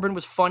 Bum-Ass Corbin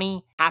was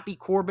funny. Happy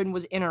Corbin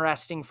was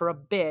interesting for a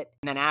bit,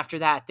 and then after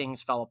that,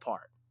 things fell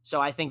apart. So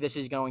I think this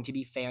is going to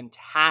be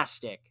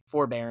fantastic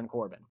for Baron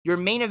Corbin. Your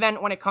main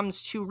event when it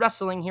comes to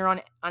wrestling here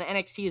on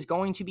NXT is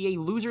going to be a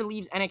loser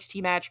leaves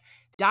NXT match.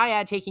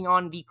 Dyad taking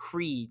on the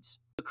Creeds.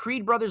 The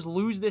Creed brothers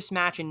lose this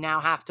match and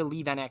now have to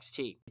leave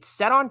NXT. It's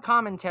said on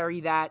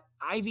commentary that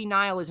Ivy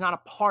Nile is not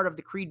a part of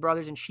the Creed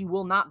brothers and she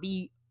will not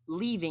be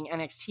leaving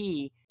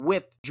NXT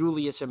with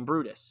Julius and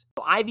Brutus.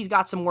 So Ivy's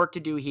got some work to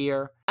do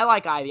here. I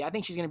like Ivy. I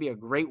think she's going to be a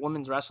great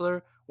women's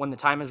wrestler when the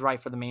time is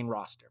right for the main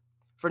roster.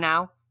 For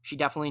now, she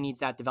definitely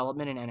needs that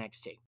development in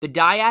NXT. The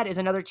Dyad is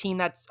another team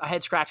that's a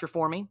head scratcher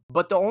for me,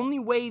 but the only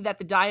way that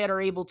the Dyad are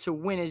able to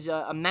win is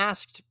a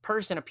masked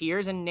person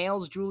appears and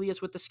nails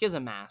Julius with the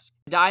Schism mask.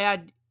 The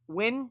Dyad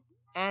win,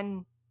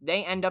 and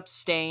they end up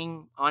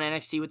staying on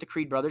NXT with the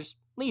Creed brothers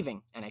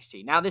leaving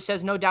NXT. Now, this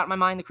has no doubt in my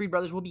mind the Creed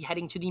brothers will be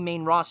heading to the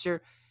main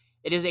roster.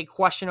 It is a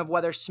question of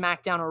whether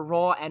SmackDown or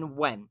Raw and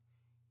when.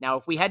 Now,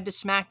 if we head to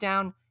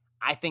SmackDown,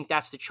 I think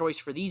that's the choice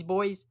for these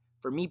boys.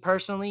 For me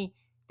personally,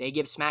 they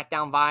give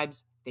SmackDown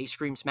vibes. They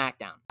scream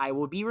SmackDown. I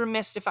will be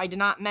remiss if I did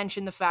not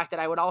mention the fact that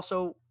I would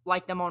also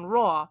like them on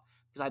Raw,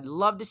 because I'd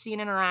love to see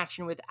an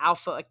interaction with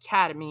Alpha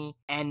Academy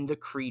and the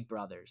Creed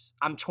brothers.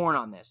 I'm torn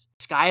on this.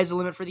 Sky is the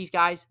limit for these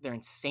guys. They're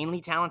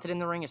insanely talented in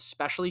the ring,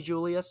 especially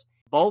Julius.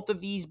 Both of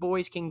these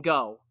boys can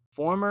go.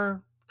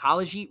 Former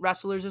college heat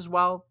wrestlers as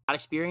well. Got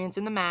experience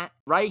in the mat.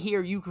 Right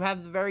here, you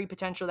have the very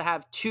potential to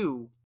have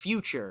two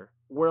future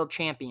world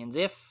champions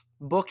if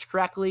booked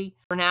correctly.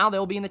 For now,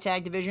 they'll be in the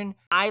tag division.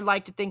 I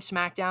like to think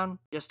SmackDown.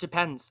 Just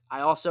depends.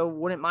 I also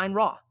wouldn't mind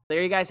Raw.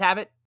 There you guys have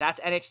it.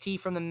 That's NXT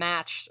from the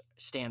match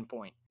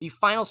standpoint. The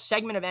final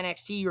segment of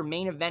NXT, your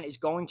main event, is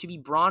going to be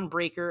Braun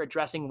Breaker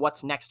addressing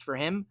what's next for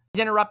him.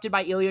 He's interrupted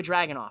by Ilya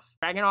Dragunov.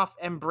 Dragunov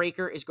and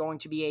Breaker is going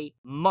to be a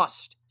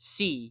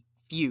must-see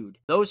feud.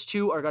 Those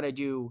two are going to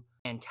do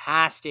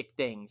fantastic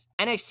things.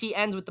 NXT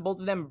ends with the both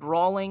of them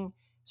brawling,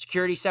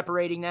 security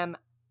separating them.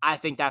 I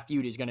think that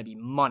feud is going to be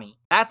money.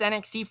 That's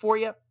NXT for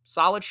you.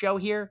 Solid show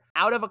here.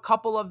 Out of a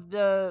couple of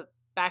the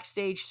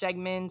backstage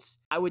segments,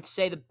 I would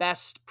say the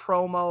best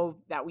promo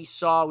that we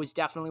saw was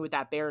definitely with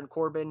that Baron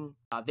Corbin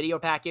video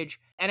package.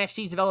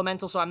 NXT's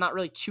developmental, so I'm not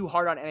really too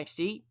hard on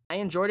NXT. I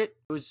enjoyed it.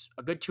 It was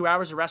a good 2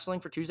 hours of wrestling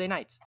for Tuesday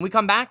nights. When we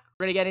come back,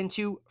 we're going to get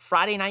into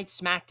Friday Night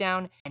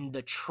SmackDown and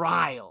the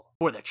trial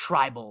for the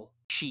Tribal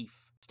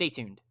Chief. Stay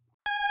tuned.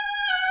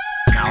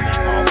 Now they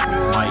off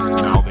with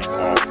Mike. Now they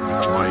off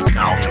with Mike.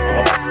 Now they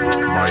off with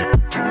Mike.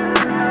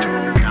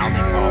 Now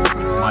they off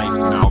with Mike.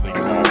 Now they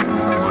off with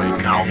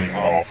Mike. Now they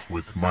off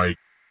with Mike.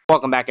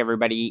 Welcome back,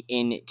 everybody,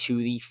 into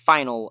the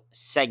final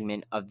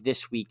segment of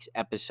this week's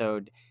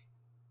episode,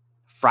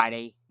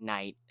 Friday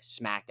Night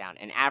SmackDown.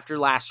 And after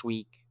last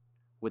week,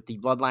 with the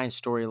Bloodline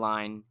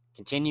storyline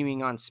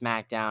continuing on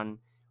SmackDown,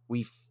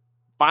 we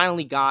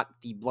finally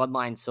got the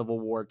Bloodline Civil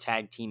War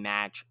tag team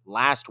match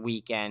last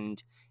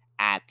weekend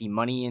at the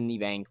Money in the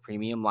Bank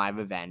Premium Live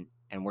event,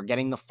 and we're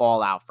getting the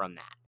fallout from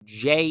that.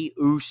 Jey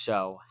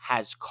Uso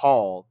has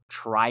called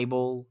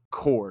tribal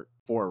court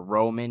for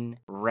Roman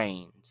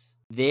Reigns.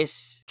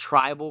 This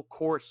tribal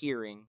court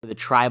hearing for the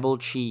tribal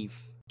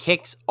chief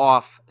kicks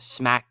off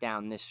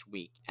SmackDown this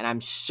week, and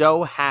I'm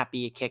so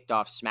happy it kicked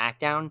off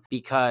SmackDown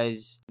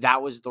because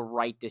that was the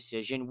right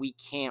decision. We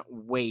can't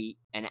wait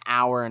an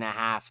hour and a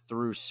half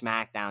through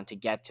SmackDown to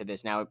get to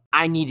this. Now,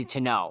 I needed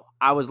to know.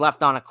 I was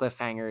left on a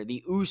cliffhanger.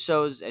 The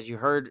Usos, as you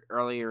heard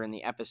earlier in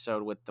the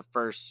episode with the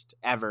first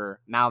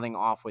ever mouthing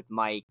off with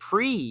Mike,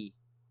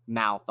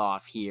 pre-mouth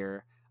off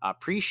here,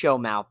 pre-show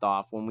mouth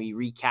off when we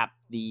recapped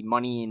the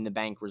Money in the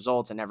Bank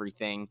results and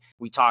everything.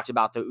 We talked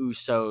about the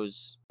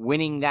Usos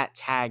winning that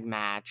tag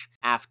match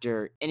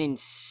after an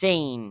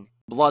insane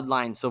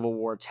Bloodline Civil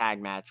War tag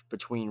match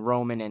between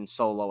Roman and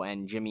Solo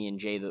and Jimmy and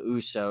Jey the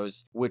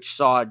Usos, which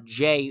saw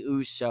Jey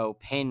Uso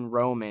pin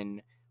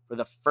Roman for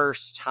the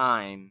first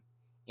time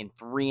in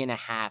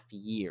 3.5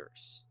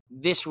 years.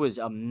 This was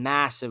a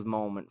massive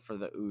moment for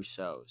the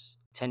Usos.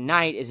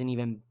 Tonight is an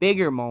even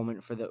bigger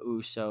moment for the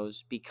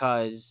Usos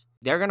because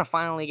they're going to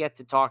finally get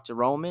to talk to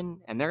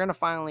Roman, and they're going to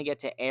finally get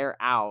to air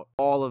out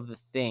all of the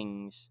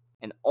things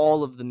and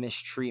all of the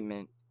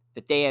mistreatment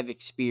that they have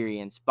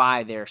experienced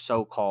by their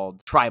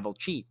so-called tribal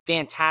chief.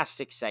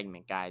 Fantastic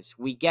segment, guys.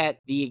 We get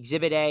the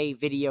Exhibit A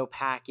video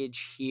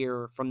package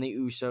here from the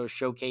Usos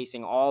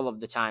showcasing all of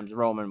the times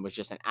Roman was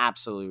just an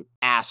absolute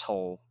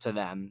asshole to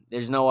them.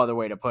 There's no other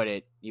way to put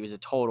it. He was a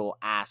total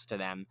ass to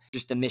them.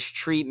 Just the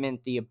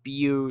mistreatment, the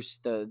abuse,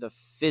 the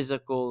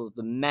physical,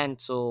 the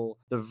mental,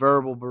 the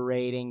verbal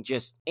berating,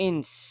 just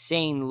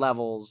insane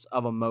levels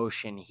of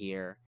emotion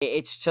here.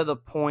 It's to the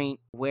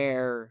point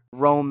where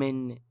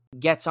Roman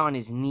gets on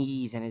his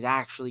knees and is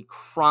actually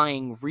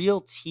crying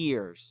real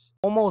tears,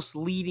 almost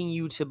leading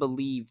you to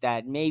believe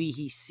that maybe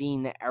he's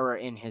seen the error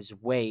in his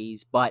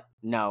ways. But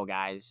no,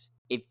 guys.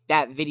 If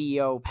that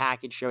video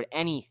package showed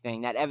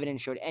anything, that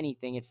evidence showed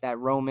anything, it's that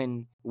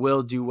Roman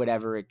will do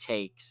whatever it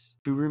takes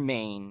to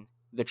remain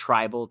the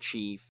tribal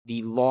chief,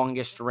 the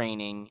longest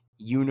reigning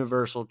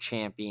Universal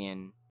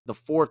Champion, the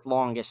fourth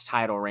longest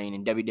title reign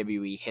in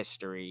WWE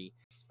history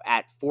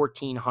at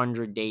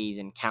 1,400 days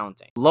and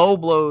counting. Low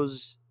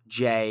blows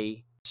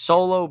Jay,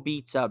 Solo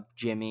beats up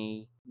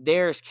Jimmy.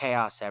 There's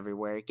chaos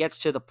everywhere. It gets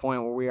to the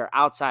point where we are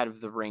outside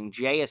of the ring.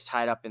 Jay is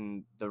tied up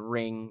in the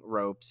ring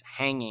ropes,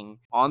 hanging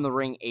on the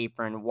ring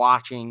apron,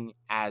 watching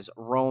as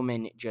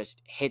Roman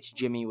just hits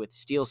Jimmy with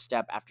steel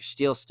step after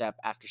steel step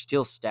after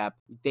steel step.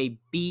 They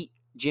beat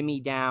Jimmy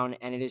down,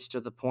 and it is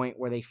to the point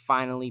where they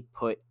finally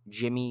put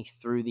Jimmy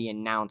through the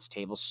announce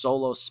table.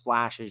 Solo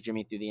splashes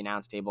Jimmy through the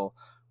announce table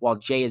while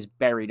Jay is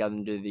buried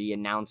under the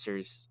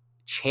announcers'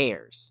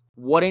 chairs.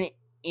 What an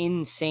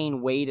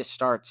insane way to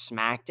start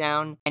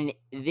SmackDown. And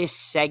this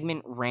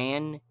segment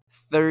ran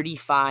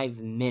 35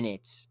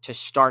 minutes to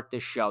start the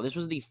show. This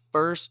was the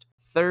first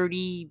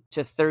 30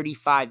 to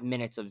 35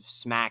 minutes of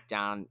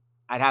SmackDown.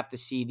 I'd have to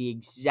see the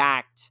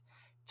exact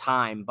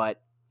time, but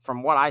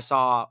from what I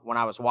saw when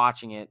I was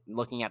watching it,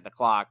 looking at the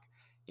clock,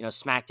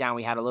 SmackDown,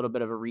 we had a little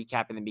bit of a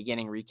recap in the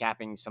beginning,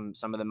 recapping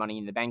some of the Money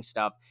in the Bank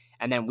stuff,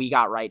 and then we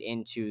got right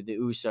into the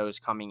Usos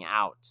coming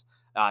out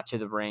to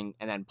the ring,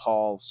 and then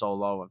Paul,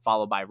 Solo, and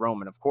followed by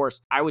Roman. Of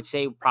course, I would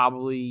say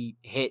probably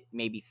hit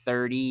maybe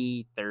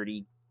 30,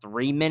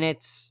 33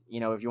 minutes,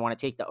 if you want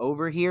to take the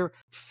over here.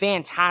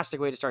 Fantastic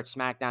way to start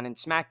SmackDown. And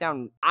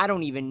SmackDown, I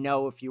don't even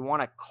know if you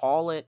want to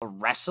call it a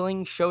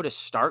wrestling show to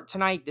start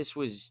tonight. This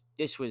was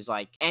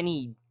like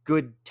any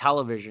good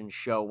television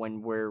show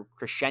when we're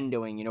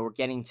crescendoing, we're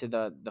getting to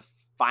the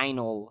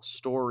final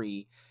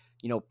story,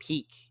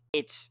 peak.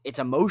 It's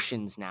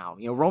emotions now.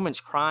 Roman's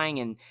crying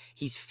and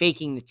he's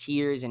faking the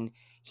tears and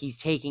he's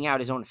taking out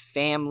his own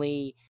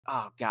family.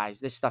 Oh, guys,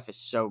 this stuff is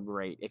so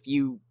great. If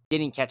you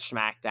didn't catch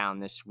SmackDown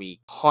this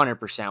week,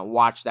 100%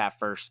 watch that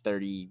first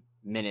 30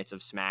 minutes of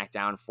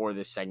SmackDown for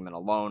this segment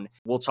alone.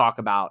 We'll talk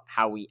about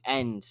how we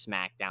end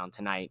SmackDown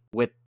tonight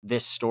with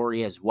this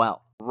story as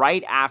well.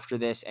 Right after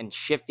this and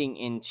shifting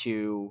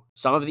into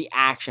some of the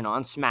action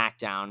on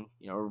SmackDown,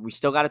 we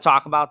still got to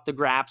talk about the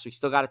graps. We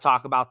still got to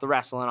talk about the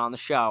wrestling on the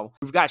show.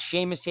 We've got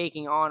Sheamus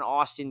taking on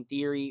Austin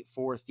Theory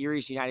for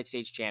Theory's United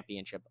States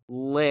Championship.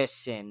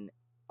 Listen,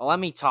 let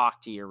me talk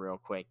to you real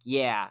quick.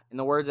 Yeah, in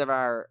the words of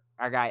our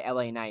guy,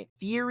 LA Knight,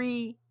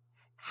 Theory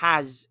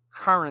has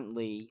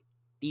currently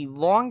the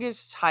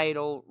longest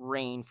title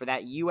reign for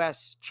that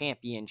U.S.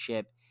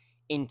 Championship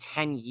in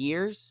 10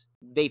 years.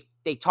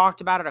 They talked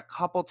about it a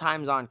couple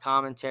times on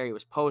commentary. It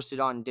was posted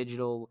on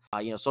digital,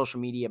 social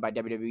media by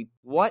WWE.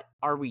 What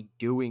are we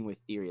doing with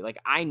Theory? Like,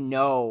 I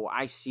know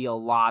I see a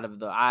lot of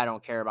the I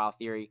don't care about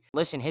Theory.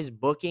 Listen, his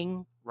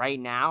booking right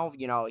now,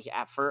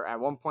 at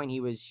one point he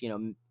was,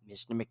 Mr.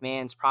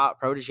 McMahon's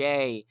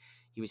protege.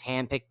 He was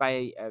handpicked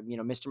by,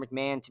 Mr.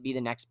 McMahon to be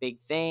the next big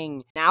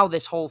thing. Now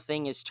this whole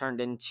thing is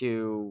turned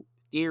into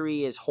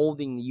Theory is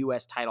holding the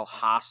U.S. title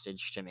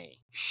hostage to me.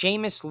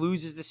 Sheamus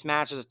loses this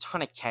match. There's a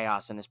ton of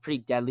chaos and it's pretty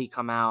deadly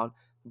come out.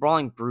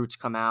 Brawling Brutes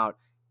come out.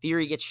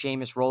 Theory gets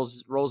Sheamus,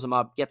 rolls him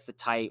up, gets the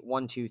tight.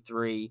 1, 2,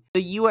 3.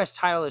 The U.S.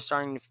 title is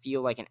starting to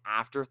feel like an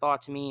afterthought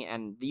to me,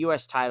 and the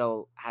U.S.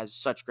 title has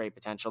such great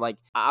potential. Like,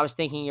 I was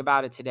thinking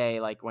about it today,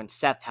 like when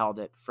Seth held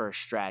it for a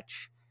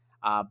stretch.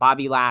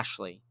 Bobby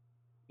Lashley.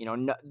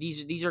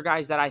 These are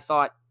guys that I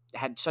thought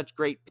had such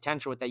great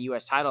potential with that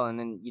U.S. title, and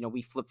then,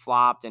 we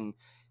flip-flopped, and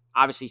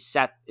obviously,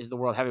 Seth is the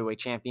World Heavyweight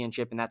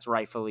Championship, and that's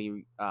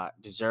rightfully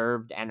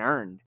deserved and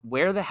earned.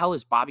 Where the hell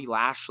is Bobby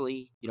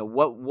Lashley?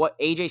 What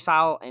AJ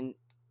Styles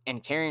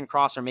and Karrion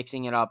Kross are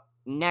mixing it up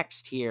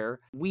next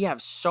here. We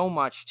have so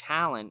much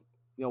talent.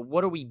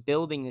 What are we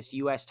building this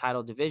U.S.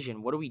 title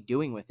division? What are we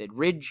doing with it?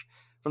 Ridge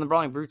from the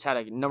Brawling Brutes had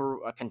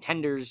a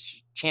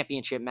contenders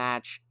championship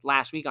match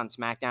last week on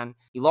SmackDown.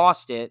 He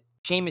lost it.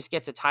 Sheamus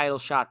gets a title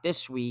shot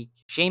this week.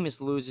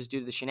 Sheamus loses due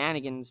to the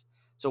shenanigans.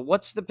 So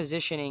what's the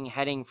positioning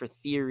heading for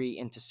Theory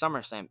into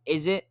SummerSlam?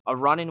 Is it a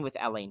run-in with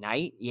LA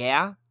Knight?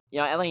 Yeah.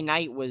 LA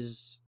Knight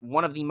was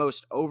one of the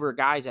most over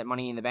guys at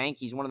Money in the Bank.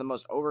 He's one of the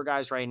most over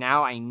guys right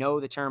now. I know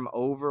the term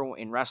over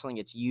in wrestling,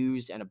 it's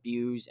used and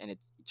abused, and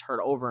it's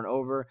heard over and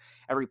over.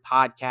 Every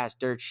podcast,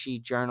 dirt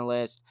sheet,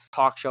 journalist,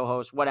 talk show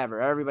host,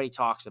 whatever. Everybody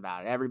talks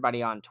about it.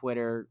 Everybody on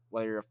Twitter,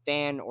 whether you're a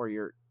fan or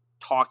you're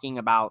talking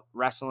about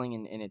wrestling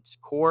in its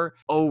core,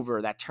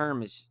 over, that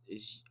term is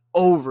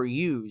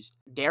overused.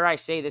 Dare I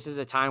say this is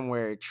a time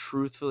where it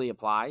truthfully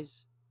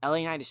applies?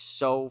 LA Knight is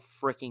so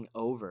freaking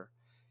over.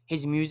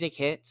 His music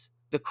hits,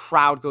 the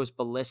crowd goes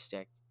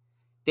ballistic.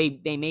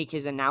 They make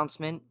his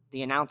announcement.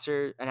 The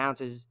announcer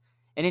announces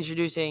and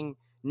introducing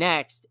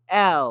next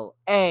LA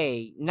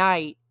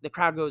Knight. The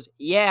crowd goes,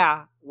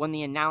 yeah, when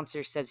the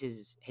announcer says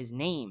his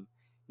name.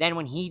 Then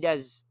when he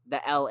does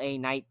the LA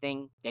Knight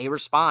thing, they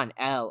respond,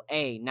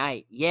 LA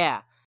Knight,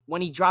 yeah.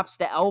 When he drops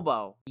the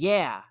elbow,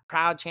 yeah.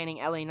 Crowd chanting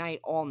LA Knight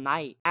all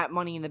night. At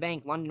Money in the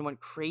Bank, London went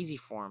crazy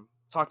for him.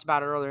 Talked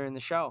about it earlier in the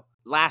show.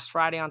 Last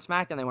Friday on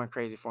SmackDown, they went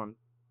crazy for him.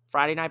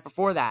 Friday night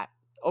before that,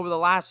 over the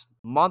last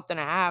month and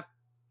a half,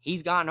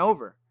 he's gotten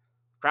over.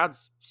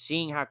 Crowd's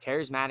seeing how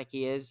charismatic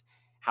he is,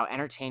 how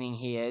entertaining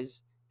he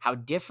is, how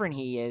different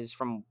he is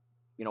from,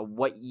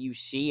 what you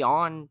see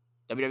on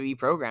WWE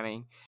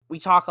programming. We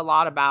talk a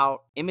lot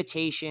about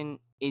imitation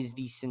is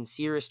the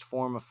sincerest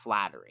form of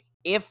flattery.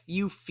 If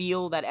you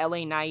feel that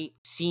LA Knight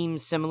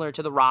seems similar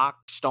to The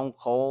Rock, Stone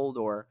Cold,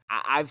 or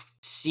I've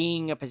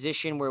seen a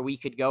position where we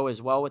could go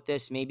as well with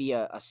this, maybe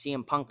a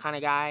CM Punk kind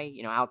of guy,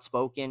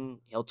 outspoken.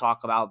 He'll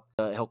talk about,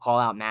 he'll call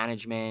out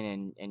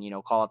management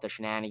and call out the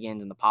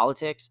shenanigans and the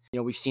politics.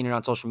 We've seen it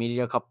on social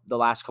media the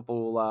last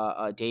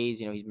couple days.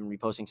 He's been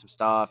reposting some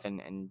stuff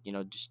and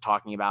just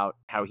talking about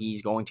how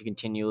he's going to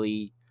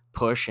continually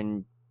push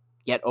and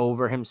get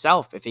over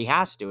himself if he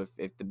has to,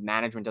 if the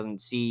management doesn't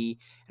see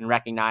and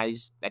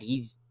recognize that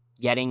he's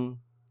getting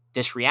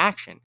this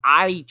reaction.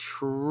 I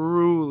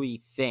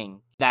truly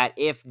think that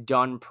if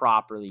done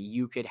properly,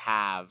 you could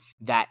have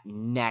that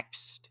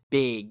next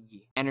big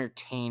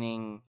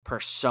entertaining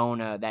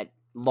persona, that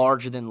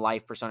larger than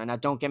life persona. Now,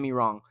 don't get me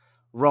wrong.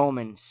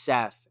 Roman,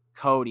 Seth,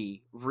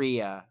 Cody,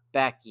 Rhea,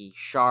 Becky,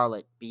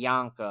 Charlotte,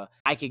 Bianca.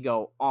 I could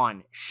go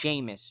on.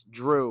 Sheamus,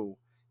 Drew,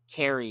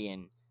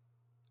 Karrion,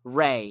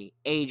 Ray,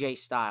 AJ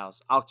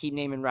Styles. I'll keep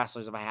naming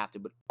wrestlers if I have to,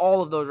 but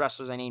all of those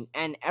wrestlers I named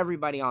and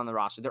everybody on the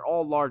roster, they're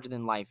all larger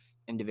than life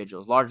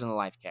individuals, larger than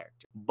life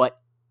characters. But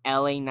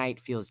LA Knight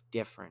feels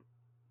different.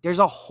 There's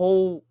a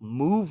whole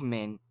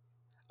movement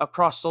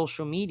across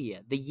social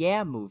media, the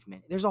Yeah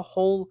movement. There's a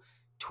whole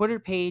Twitter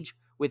page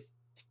with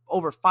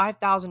over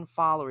 5,000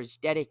 followers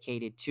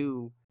dedicated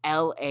to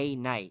LA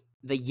Knight,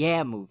 the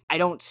Yeah movement.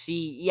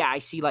 I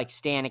see like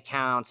stan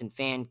accounts and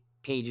fan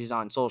pages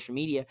on social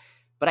media,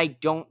 but I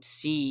don't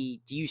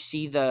see, do you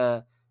see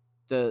the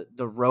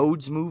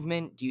Rhodes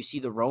movement? Do you see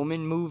the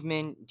Roman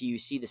movement? Do you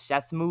see the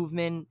Seth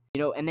movement?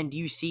 And then do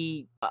you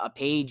see a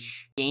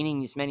page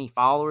gaining this many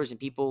followers and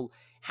people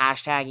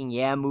hashtagging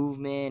Yeah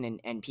movement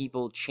and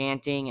people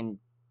chanting and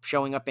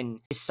showing up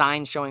in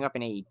signs showing up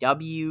in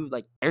AEW?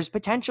 Like, there's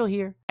potential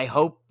here. I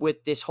hope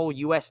with this whole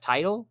US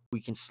title, we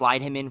can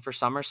slide him in for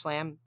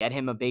SummerSlam, get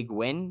him a big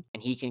win,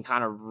 and he can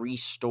kind of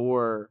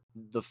restore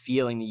the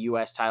feeling the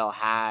US title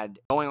had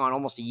going on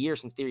almost a year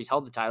since Theory's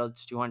held the title.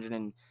 It's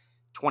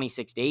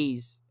 226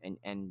 days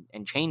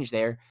and change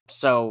there.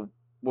 So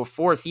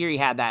before Theory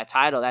had that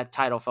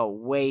title felt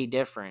way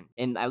different,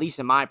 at least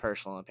in my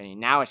personal opinion.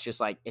 Now it's just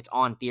like, it's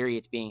on Theory,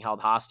 it's being held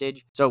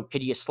hostage. So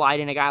could you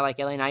slide in a guy like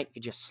LA Knight?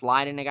 Could you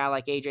slide in a guy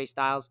like AJ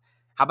Styles?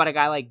 How about a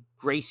guy like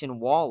Grayson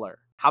Waller?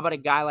 How about a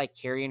guy like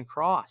Karrion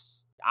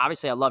Kross?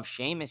 Obviously, I love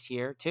Sheamus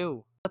here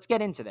too. Let's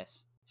get into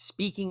this.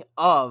 Speaking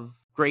of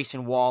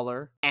Grayson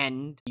Waller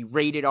and the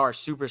Rated R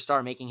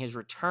superstar making his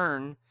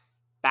return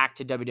back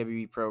to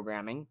WWE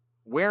programming,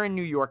 we're in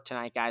New York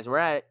tonight, guys. We're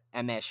at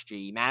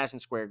MSG, Madison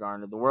Square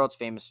Garden, the world's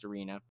famous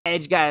arena.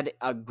 Edge got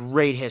a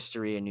great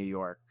history in New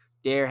York.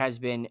 There has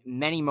been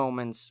many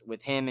moments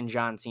with him and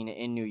John Cena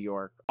in New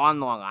York,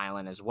 on Long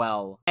Island as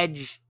well.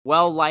 Edge,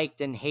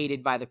 well-liked and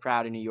hated by the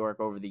crowd in New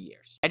York over the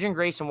years. Edge and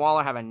Grayson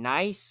Waller have a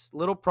nice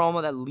little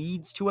promo that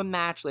leads to a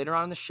match later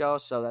on in the show,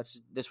 so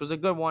this was a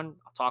good one.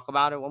 I'll talk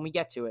about it when we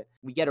get to it.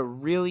 We get a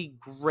really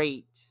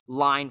great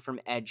line from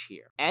Edge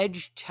here.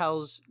 Edge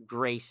tells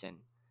Grayson,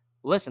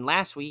 listen,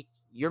 last week,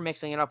 you're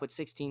mixing it up with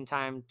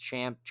 16-time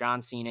champ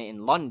John Cena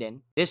in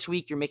London. This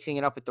week, you're mixing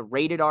it up with the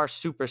Rated R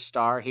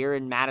superstar here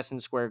in Madison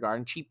Square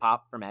Garden. Cheap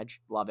pop from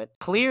Edge. Love it.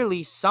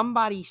 Clearly,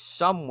 somebody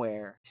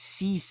somewhere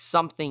sees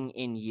something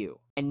in you.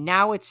 And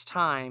now it's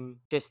time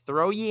to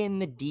throw you in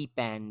the deep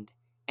end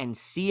and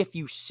see if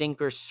you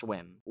sink or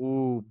swim.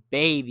 Ooh,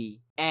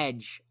 baby.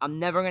 Edge, I'm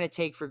never going to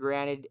take for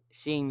granted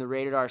seeing the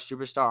Rated R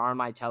superstar on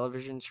my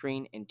television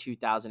screen in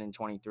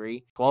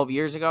 2023. 12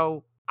 years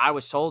ago, I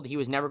was told he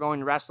was never going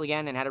to wrestle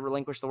again and had to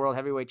relinquish the World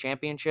Heavyweight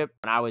Championship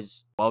when I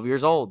was 12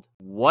 years old.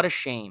 What a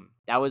shame.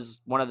 That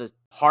was one of the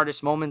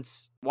hardest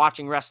moments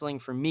watching wrestling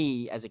for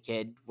me as a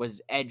kid,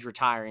 was Edge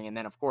retiring. And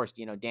then, of course,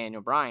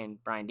 Bryan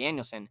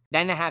Danielson.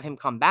 Then to have him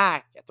come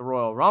back at the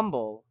Royal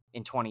Rumble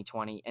in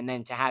 2020 and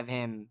then to have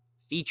him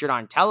featured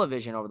on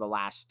television over the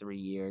last 3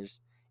 years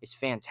is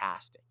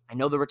fantastic. I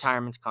know the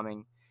retirement's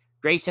coming.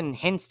 Grayson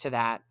hints to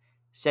that,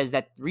 says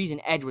that the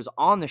reason Edge was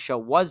on the show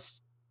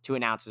was to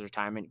announce his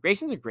retirement.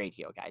 Grayson's a great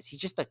heel, guys. He's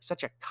just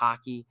such a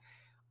cocky,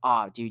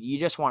 dude, you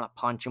just want to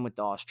punch him with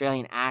the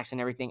Australian accent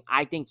and everything.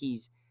 I think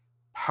he's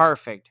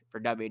perfect for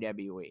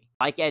WWE.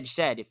 Like Edge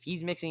said, if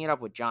he's mixing it up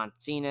with John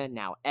Cena,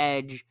 now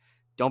Edge,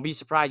 Don't be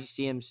surprised you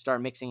see him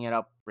start mixing it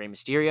up with Rey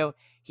Mysterio.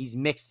 He's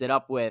mixed it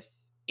up with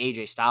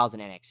AJ Styles in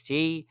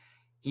NXT.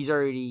 He's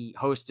already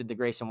hosted the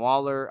Grayson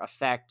Waller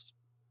effect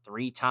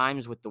 3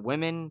 times with the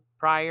women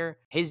prior.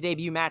 His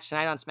debut match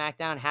tonight on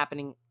SmackDown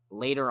happening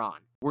later on.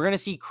 We're going to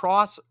see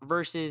Cross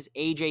versus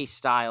AJ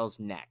Styles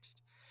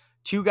next.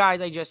 2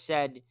 guys I just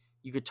said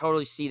you could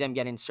totally see them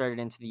get inserted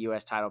into the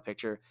U.S. title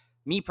picture.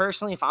 Me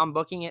personally, if I'm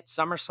booking it,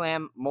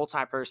 SummerSlam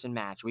multi-person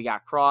match. We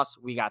got Cross,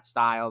 we got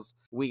Styles,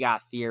 we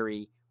got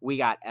Theory, we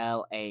got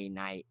LA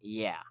Knight.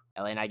 Yeah,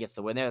 LA Knight gets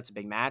the win there. That's a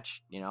big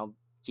match.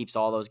 Keeps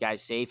all those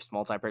guys safe. It's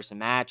multi-person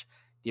match.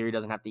 Theory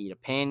doesn't have to eat a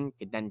pin.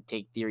 Could then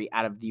take Theory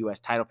out of the U.S.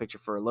 title picture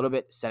for a little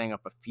bit, setting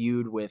up a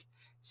feud with,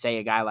 say,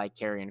 a guy like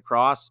Karrion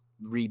Kross.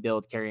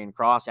 Rebuild Karrion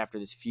Kross after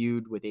this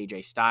feud with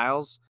AJ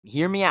Styles.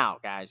 Hear me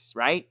out, guys,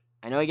 right?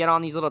 I know I get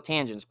on these little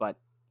tangents, but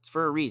it's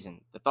for a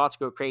reason. The thoughts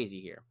go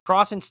crazy here.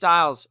 Kross and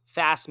Styles,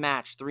 fast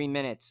match, 3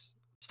 minutes.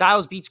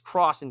 Styles beats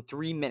Kross in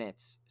 3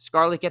 minutes.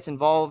 Scarlett gets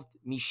involved.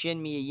 Michin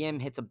Mia Yim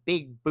hits a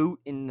big boot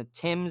in the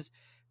Tims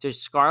to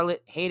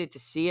Scarlett. Hated to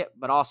see it,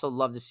 but also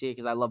love to see it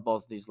because I love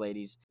both of these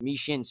ladies.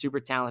 Michin, super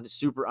talented,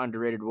 super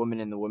underrated woman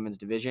in the women's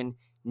division.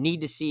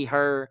 Need to see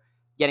her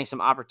getting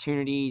some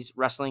opportunities,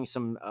 wrestling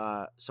some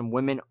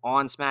women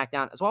on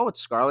SmackDown, as well with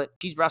Scarlett.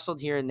 She's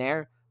wrestled here and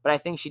there, but I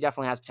think she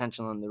definitely has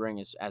potential in the ring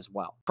as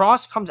well.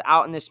 Kross comes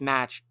out in this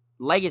match.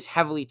 Leg is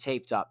heavily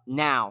taped up.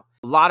 Now,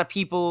 a lot of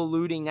people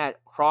alluding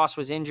that Kross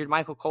was injured.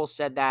 Michael Cole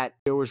said that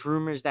there was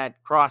rumors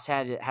that Kross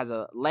has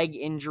a leg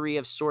injury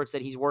of sorts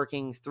that he's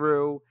working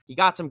through. He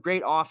got some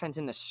great offense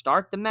in to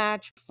start the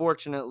match.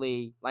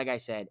 Fortunately, like I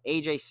said,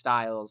 AJ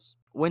Styles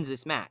wins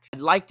this match. I'd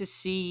like to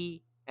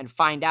see and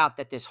find out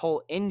that this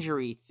whole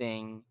injury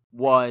thing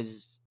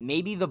was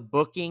maybe the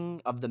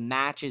booking of the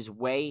match's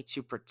way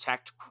to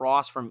protect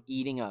Kross from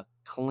eating a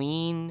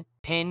clean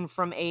pin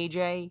from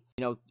AJ,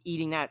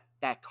 eating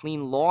that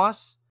clean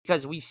loss.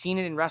 Because we've seen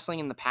it in wrestling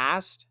in the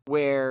past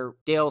where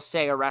they'll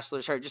say a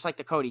wrestler's hurt, just like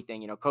the Cody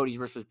thing. Cody's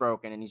wrist was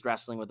broken and he's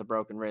wrestling with a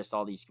broken wrist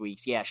all these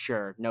weeks. Yeah,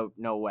 sure.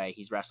 No way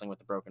he's wrestling with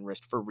a broken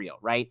wrist for real,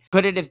 right?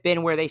 Could it have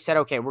been where they said,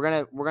 okay,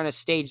 we're gonna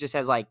stage this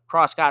as like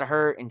Kross got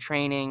hurt in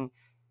training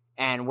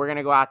and we're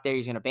gonna go out there,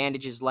 he's gonna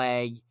bandage his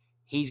leg,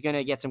 he's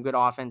gonna get some good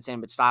offense in,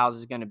 but Styles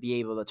is gonna be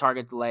able to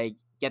target the leg,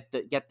 get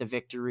the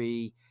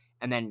victory,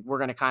 and then we're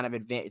gonna kind of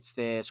advance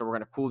this, or we're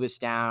gonna cool this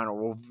down, or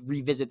we'll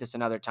revisit this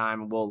another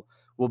time, and we'll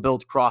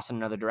build Kross in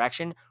another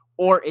direction?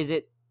 Or is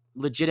it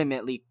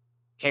legitimately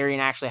Karrion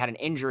actually had an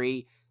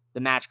injury, the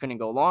match couldn't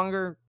go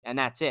longer, and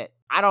that's it?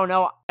 I don't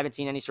know. I haven't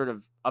seen any sort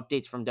of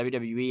updates from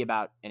WWE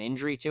about an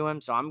injury to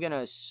him, so I'm going to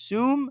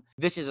assume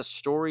this is a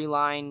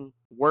storyline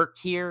work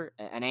here,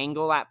 an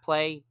angle at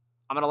play.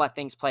 I'm going to let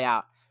things play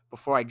out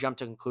before I jump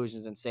to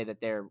conclusions and say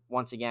that they're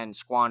once again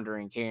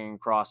squandering Karrion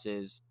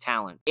Kross's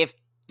talent. If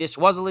this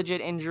was a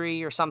legit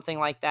injury or something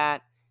like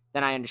that,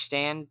 then I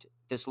understand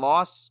this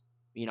loss.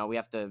 We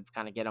have to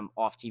kind of get him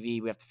off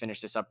TV. We have to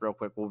finish this up real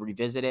quick. We'll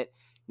revisit it.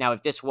 Now,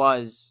 if this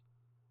was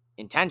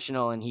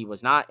intentional and he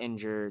was not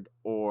injured,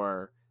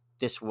 or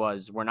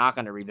we're not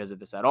going to revisit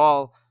this at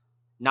all,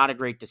 not a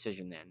great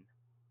decision then.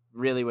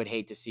 Really would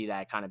hate to see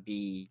that kind of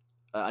be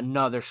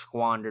another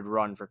squandered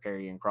run for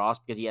Karrion Kross,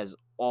 because he has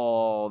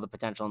all the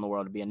potential in the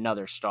world to be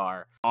another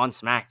star on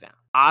SmackDown.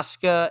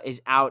 Asuka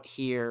is out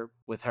here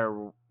with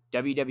her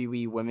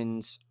WWE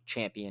Women's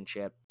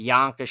Championship.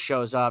 Bianca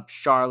shows up.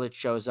 Charlotte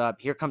shows up.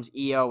 Here comes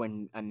Io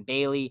and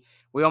Bayley.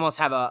 We almost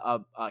have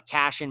a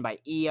cash-in by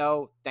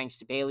Io thanks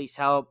to Bayley's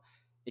help.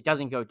 It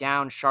doesn't go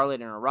down. Charlotte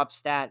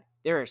interrupts that.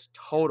 There is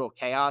total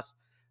chaos.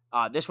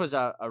 This was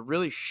a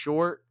really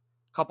short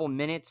couple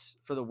minutes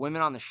for the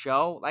women on the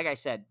show. Like I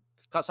said,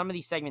 some of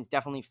these segments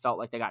definitely felt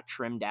like they got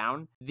trimmed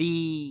down.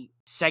 The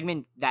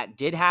segment that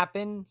did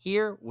happen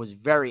here was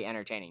very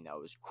entertaining, though.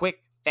 It was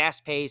quick,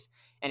 fast-paced,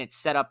 and it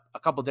set up a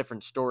couple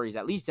different stories,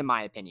 at least in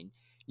my opinion.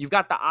 You've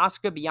got the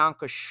Asuka,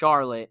 Bianca,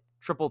 Charlotte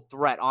triple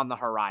threat on the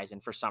horizon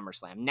for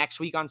SummerSlam. Next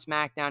week on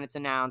SmackDown, it's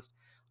announced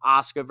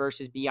Asuka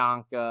versus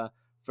Bianca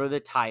for the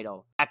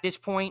title. At this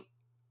point,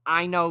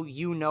 I know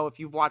if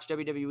you've watched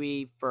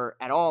WWE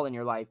at all in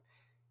your life,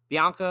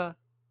 Bianca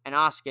and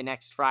Asuka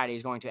next Friday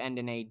is going to end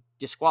in a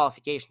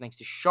disqualification thanks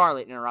to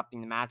Charlotte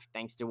interrupting the match,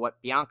 thanks to what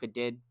Bianca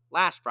did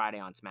last Friday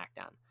on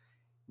SmackDown.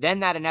 Then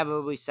that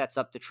inevitably sets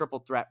up the triple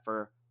threat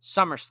for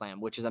SummerSlam,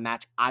 which is a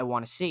match I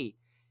want to see,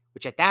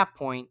 which at that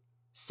point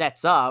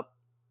sets up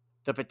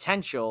the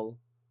potential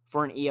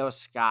for an Io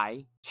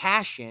Sky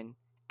cash-in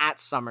at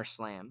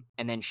SummerSlam,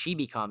 and then she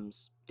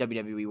becomes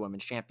WWE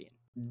Women's Champion.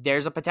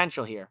 There's a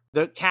potential here.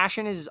 The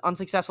cash-in is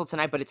unsuccessful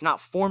tonight, but it's not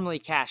formally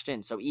cashed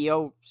in, so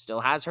Io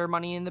still has her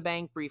Money in the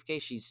Bank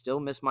briefcase. She's still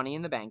Miss Money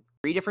in the Bank.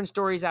 3 different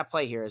stories at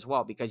play here as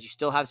well, because you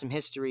still have some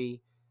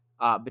history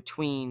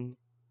between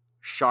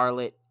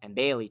Charlotte and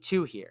Bayley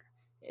too here.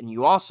 And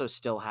you also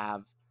still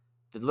have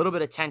the little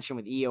bit of tension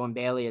with Io and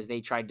Bayley as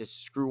they tried to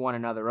screw one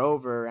another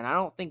over. And I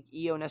don't think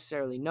Io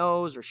necessarily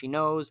knows, or she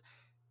knows.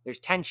 There's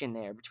tension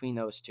there between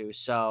those two.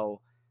 So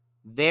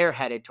they're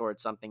headed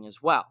towards something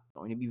as well. It's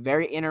going to be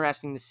very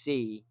interesting to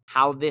see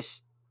how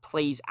this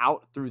plays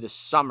out through the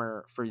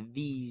summer for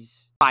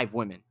these 5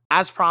 women.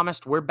 As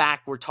promised, we're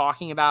back. We're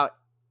talking about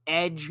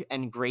Edge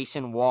and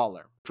Grayson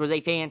Waller, which was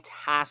a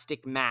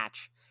fantastic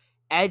match.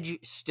 Edge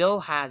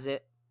still has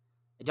it.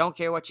 I don't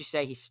care what you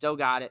say. He still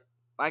got it.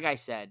 Like I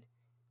said,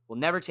 will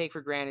never take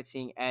for granted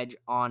seeing Edge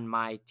on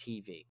my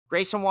TV.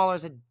 Grayson Waller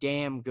is a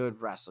damn good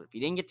wrestler. If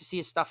you didn't get to see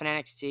his stuff in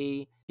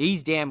NXT,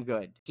 he's damn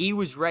good. He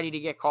was ready to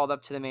get called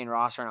up to the main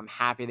roster, and I'm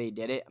happy they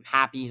did it. I'm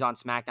happy he's on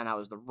SmackDown. That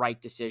was the right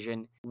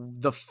decision.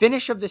 The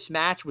finish of this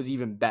match was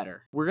even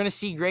better. We're going to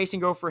see Grayson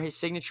go for his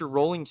signature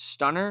rolling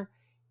stunner.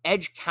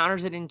 Edge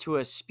counters it into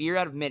a spear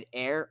out of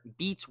midair,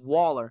 beats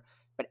Waller,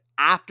 but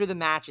after the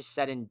match is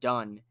said and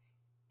done,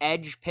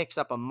 Edge picks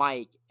up a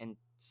mic and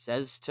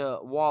says to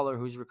Waller,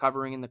 who's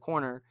recovering in the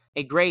corner,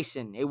 "Hey,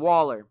 Grayson, hey,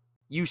 Waller,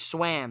 you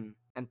swam,"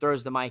 and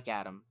throws the mic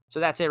at him. So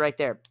that's it right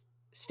there.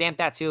 Stamp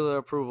that seal of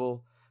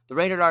approval. The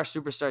Rated R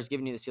Superstar is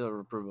giving you the seal of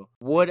approval.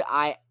 Would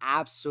I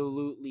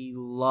absolutely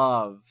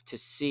love to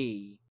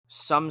see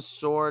some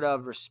sort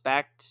of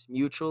respect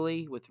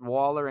mutually with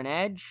Waller and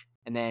Edge,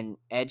 and then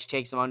Edge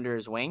takes him under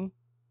his wing?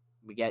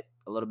 We get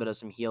a little bit of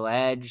some heel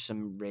Edge,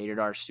 some Rated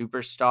R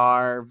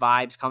Superstar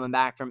vibes coming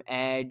back from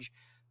Edge.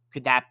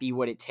 Could that be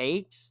what it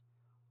takes?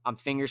 I'm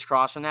fingers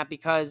crossed on that,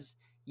 because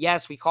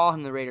yes, we call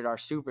him the Rated R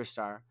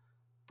Superstar,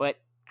 but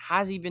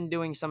has he been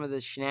doing some of the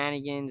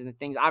shenanigans and the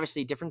things?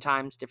 Obviously, different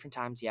times,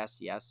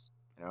 yes.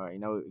 You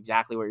know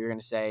exactly what you're going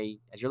to say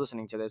as you're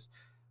listening to this,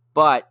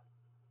 but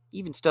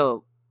even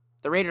still,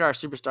 the Rated R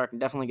Superstar can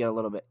definitely get a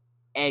little bit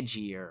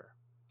edgier,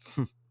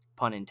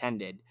 pun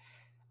intended.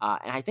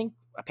 And I think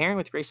pairing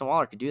with Grayson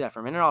Waller could do that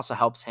for him, and it also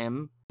helps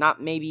him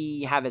not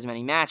maybe have as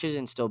many matches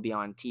and still be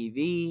on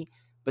TV.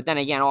 But then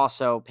again,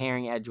 also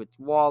pairing Edge with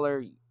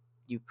Waller,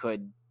 you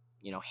could,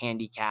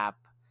 handicap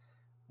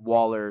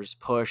Waller's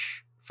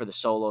push for the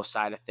solo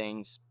side of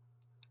things.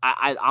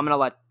 I'm going to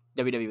let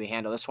WWE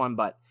handle this one,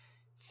 but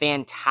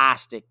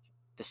fantastic,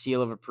 the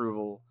seal of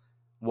approval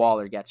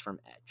Waller gets from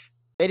Edge.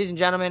 Ladies and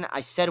gentlemen,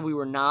 I said we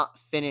were not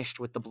finished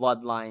with the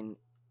Bloodline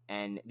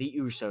and the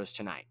Usos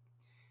tonight.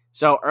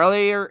 So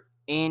earlier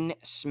in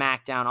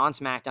SmackDown,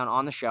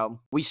 on the show,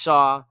 we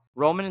saw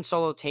Roman and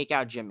Solo take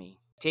out Jimmy,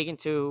 taken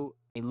to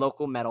a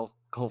local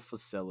medical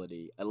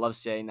facility. I love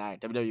saying that.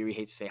 WWE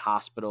hates to say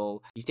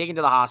hospital. He's taken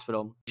to the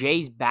hospital.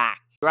 Jay's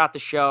back. Throughout the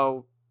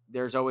show,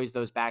 there's always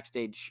those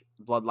backstage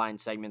Bloodline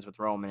segments with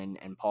Roman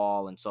and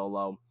Paul and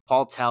Solo.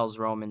 Paul tells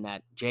Roman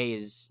that Jay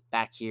is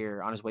back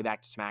here on his way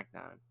back to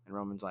SmackDown. And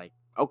Roman's like,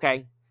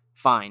 okay,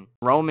 fine.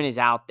 Roman is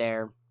out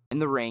there in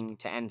the ring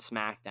to end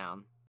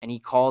SmackDown, and he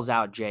calls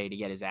out Jay to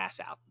get his ass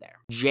out there.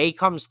 Jay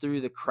comes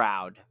through the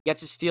crowd,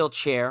 gets a steel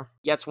chair,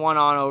 gets one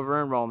on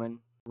over in Roman.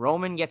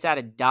 Roman gets out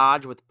of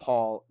dodge with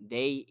Paul.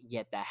 They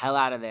get the hell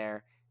out of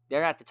there.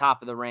 They're at the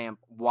top of the ramp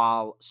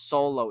while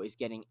Solo is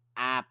getting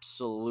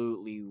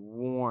absolutely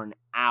worn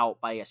out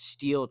by a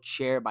steel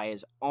chair by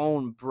his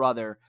own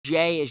brother.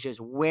 Jay is just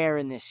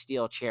wearing this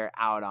steel chair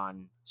out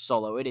on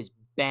Solo. It is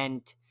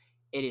bent.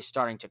 It is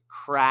starting to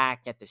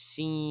crack at the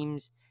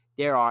seams.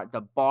 There are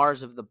the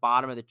bars of the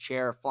bottom of the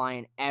chair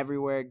flying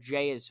everywhere.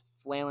 Jay is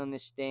flailing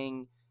this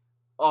thing.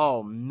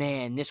 Oh,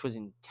 man, this was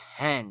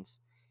intense.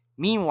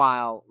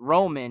 Meanwhile,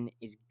 Roman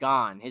is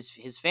gone.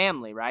 His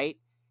family, right?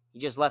 He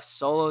just left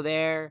Solo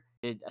there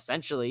to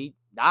essentially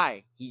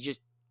die. He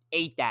just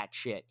ate that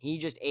shit. He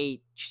just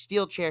ate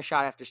steel chair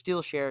shot after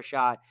steel chair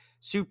shot,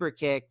 super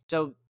kick.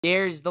 So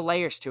there's the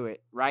layers to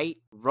it, right?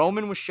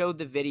 Roman was showed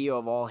the video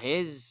of all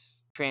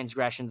his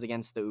transgressions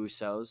against the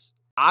Usos.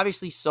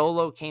 Obviously,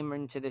 Solo came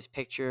into this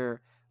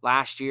picture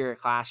last year at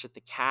Clash at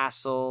the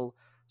Castle.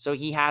 So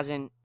he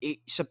hasn't...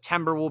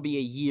 September will be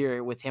a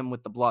year with him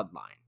with the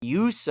Bloodline. The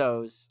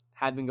Usos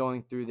had been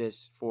going through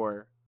this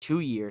for 2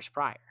 years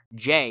prior.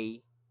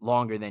 Jay,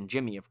 longer than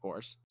Jimmy, of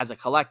course. As a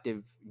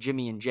collective,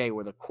 Jimmy and Jay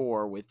were the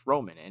core with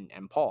Roman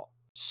and Paul.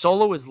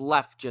 Solo is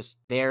left just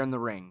there in the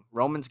ring.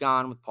 Roman's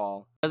gone with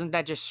Paul. Doesn't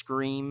that just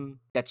scream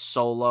that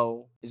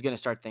Solo is going to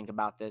start thinking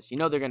about this? They're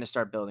going to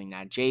start building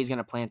that. Jay's going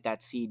to plant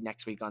that seed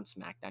next week on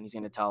SmackDown. He's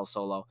going to tell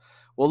Solo,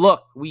 well,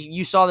 look,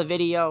 you saw the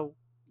video.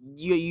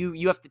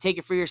 You have to take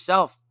it for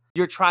yourself.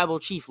 Your tribal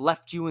chief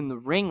left you in the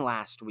ring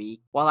last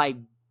week while I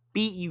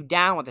beat you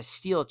down with a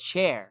steel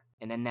chair.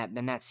 And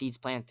then that seed's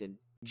planted.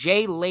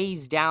 Jay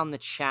lays down the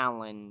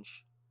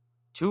challenge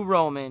to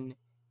Roman,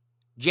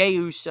 Jey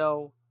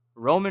Uso,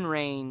 Roman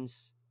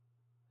Reigns,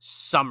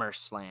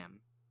 SummerSlam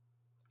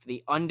for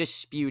the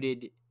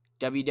undisputed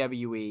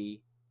WWE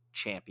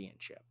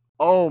Championship.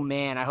 Oh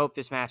man, I hope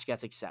this match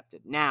gets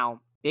accepted.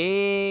 Now,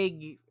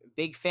 big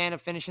fan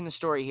of finishing the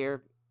story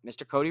here,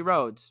 Mr. Cody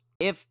Rhodes.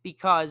 If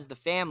because the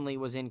family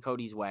was in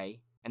Cody's way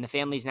and the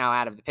family's now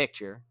out of the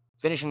picture,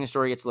 finishing the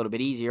story gets a little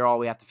bit easier. All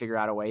we have to figure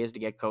out a way is to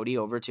get Cody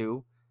over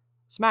to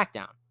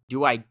SmackDown.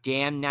 Do I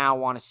damn now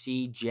want to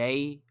see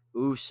Jey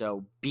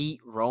Uso beat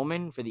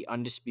Roman for the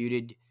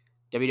undisputed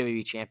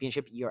WWE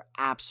Championship? You're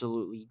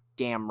absolutely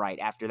damn right.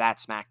 After that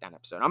SmackDown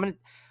episode, I'm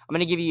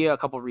gonna give you a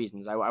couple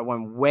reasons. I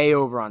went way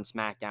over on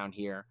SmackDown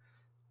here.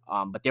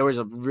 But there was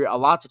a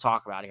lot to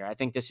talk about here. I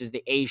think this is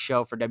the A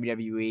show for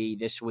WWE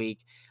this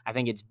week. I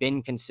think it's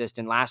been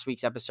consistent. Last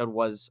week's episode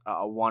was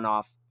a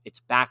one-off. It's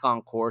back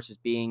on course as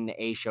being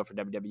the A show for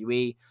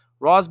WWE.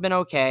 Raw's been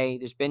okay.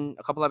 There's been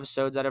a couple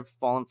episodes that have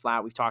fallen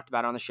flat. We've talked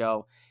about it on the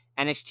show.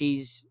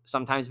 NXT's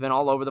sometimes been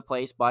all over the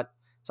place, but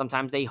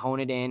sometimes they hone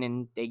it in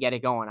and they get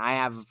it going. I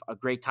have a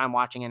great time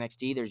watching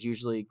NXT. There's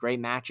usually great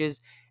matches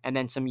and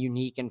then some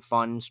unique and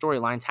fun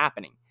storylines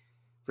happening.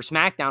 For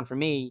SmackDown, for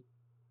me,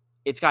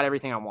 it's got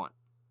everything I want.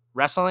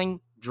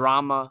 Wrestling,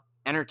 drama,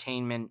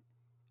 entertainment,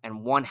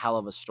 and one hell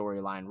of a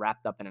storyline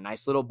wrapped up in a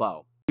nice little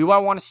bow. Do I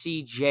want to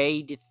see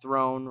Jay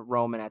dethrone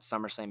Roman at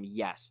SummerSlam?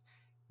 Yes.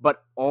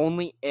 But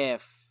only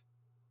if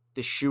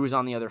the shoe is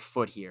on the other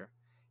foot here.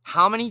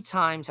 How many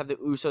times have the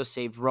Usos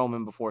saved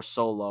Roman before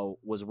Solo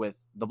was with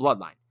the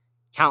Bloodline?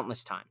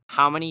 Countless times.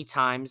 How many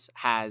times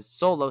has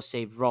Solo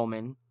saved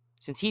Roman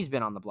since he's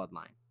been on the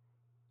Bloodline?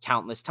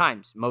 Countless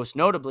times. Most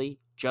notably,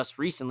 just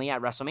recently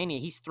at WrestleMania,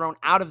 he's thrown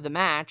out of the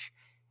match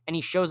and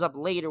he shows up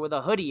later with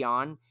a hoodie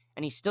on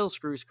and he still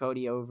screws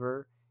Cody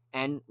over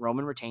and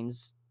Roman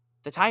retains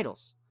the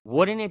titles.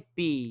 Wouldn't it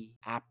be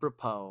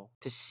apropos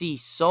to see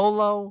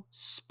Solo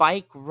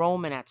spike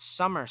Roman at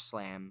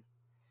SummerSlam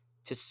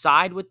to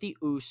side with the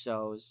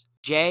Usos,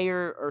 Jay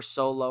or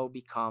Solo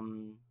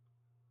become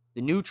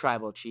the new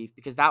tribal chief?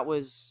 Because that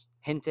was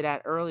hinted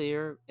at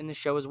earlier in the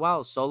show as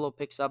well. Solo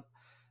picks up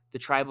the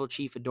tribal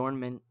chief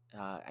adornment.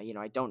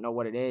 I don't know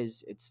what it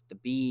is. It's the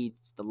beads,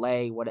 it's the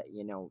lei,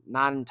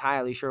 not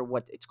entirely sure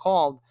what it's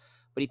called,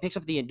 but he picks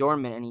up the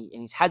adornment and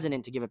he's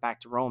hesitant to give it back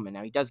to Roman.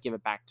 Now he does give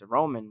it back to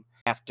Roman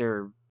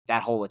after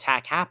that whole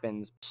attack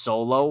happens.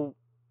 Solo,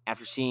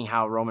 after seeing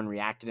how Roman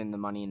reacted in the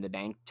Money in the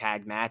Bank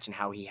tag match and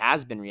how he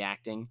has been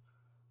reacting,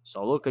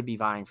 Solo could be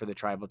vying for the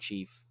tribal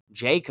chief.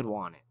 Jay could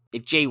want it.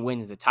 If Jay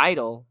wins the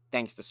title,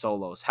 thanks to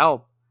Solo's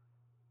help,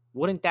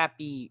 wouldn't that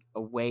be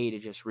a way to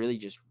just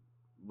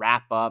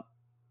wrap up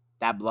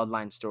that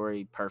Bloodline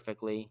story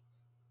perfectly?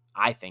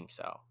 I think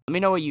so. Let me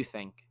know what you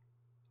think.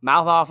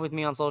 Mouth off with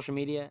me on social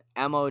media,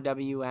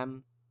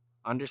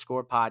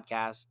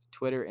 MOWM_podcast,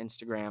 Twitter,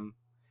 Instagram.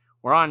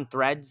 We're on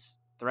Threads.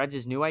 Threads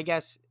is new, I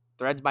guess.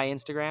 Threads by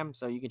Instagram,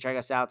 so you can check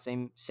us out.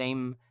 Same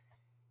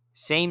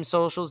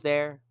socials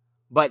there.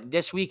 But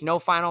this week, no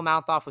final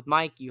mouth off with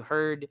Mike. You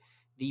heard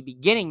the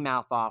beginning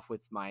mouth off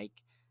with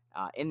Mike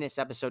in this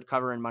episode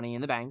covering Money in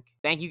the Bank.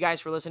 Thank you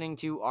guys for listening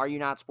to Are You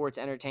Not Sports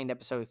Entertained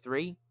episode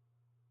 3.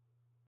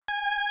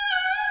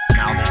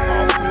 Mouthing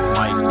off with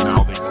Mike.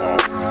 Mouthing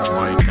off with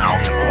Mike.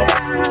 Mouthing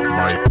off with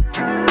Mike.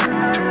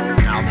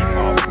 Mouthing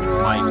off with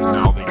Mike.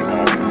 Mouthing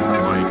off with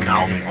Mike.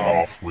 Mouthing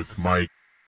off with Mike.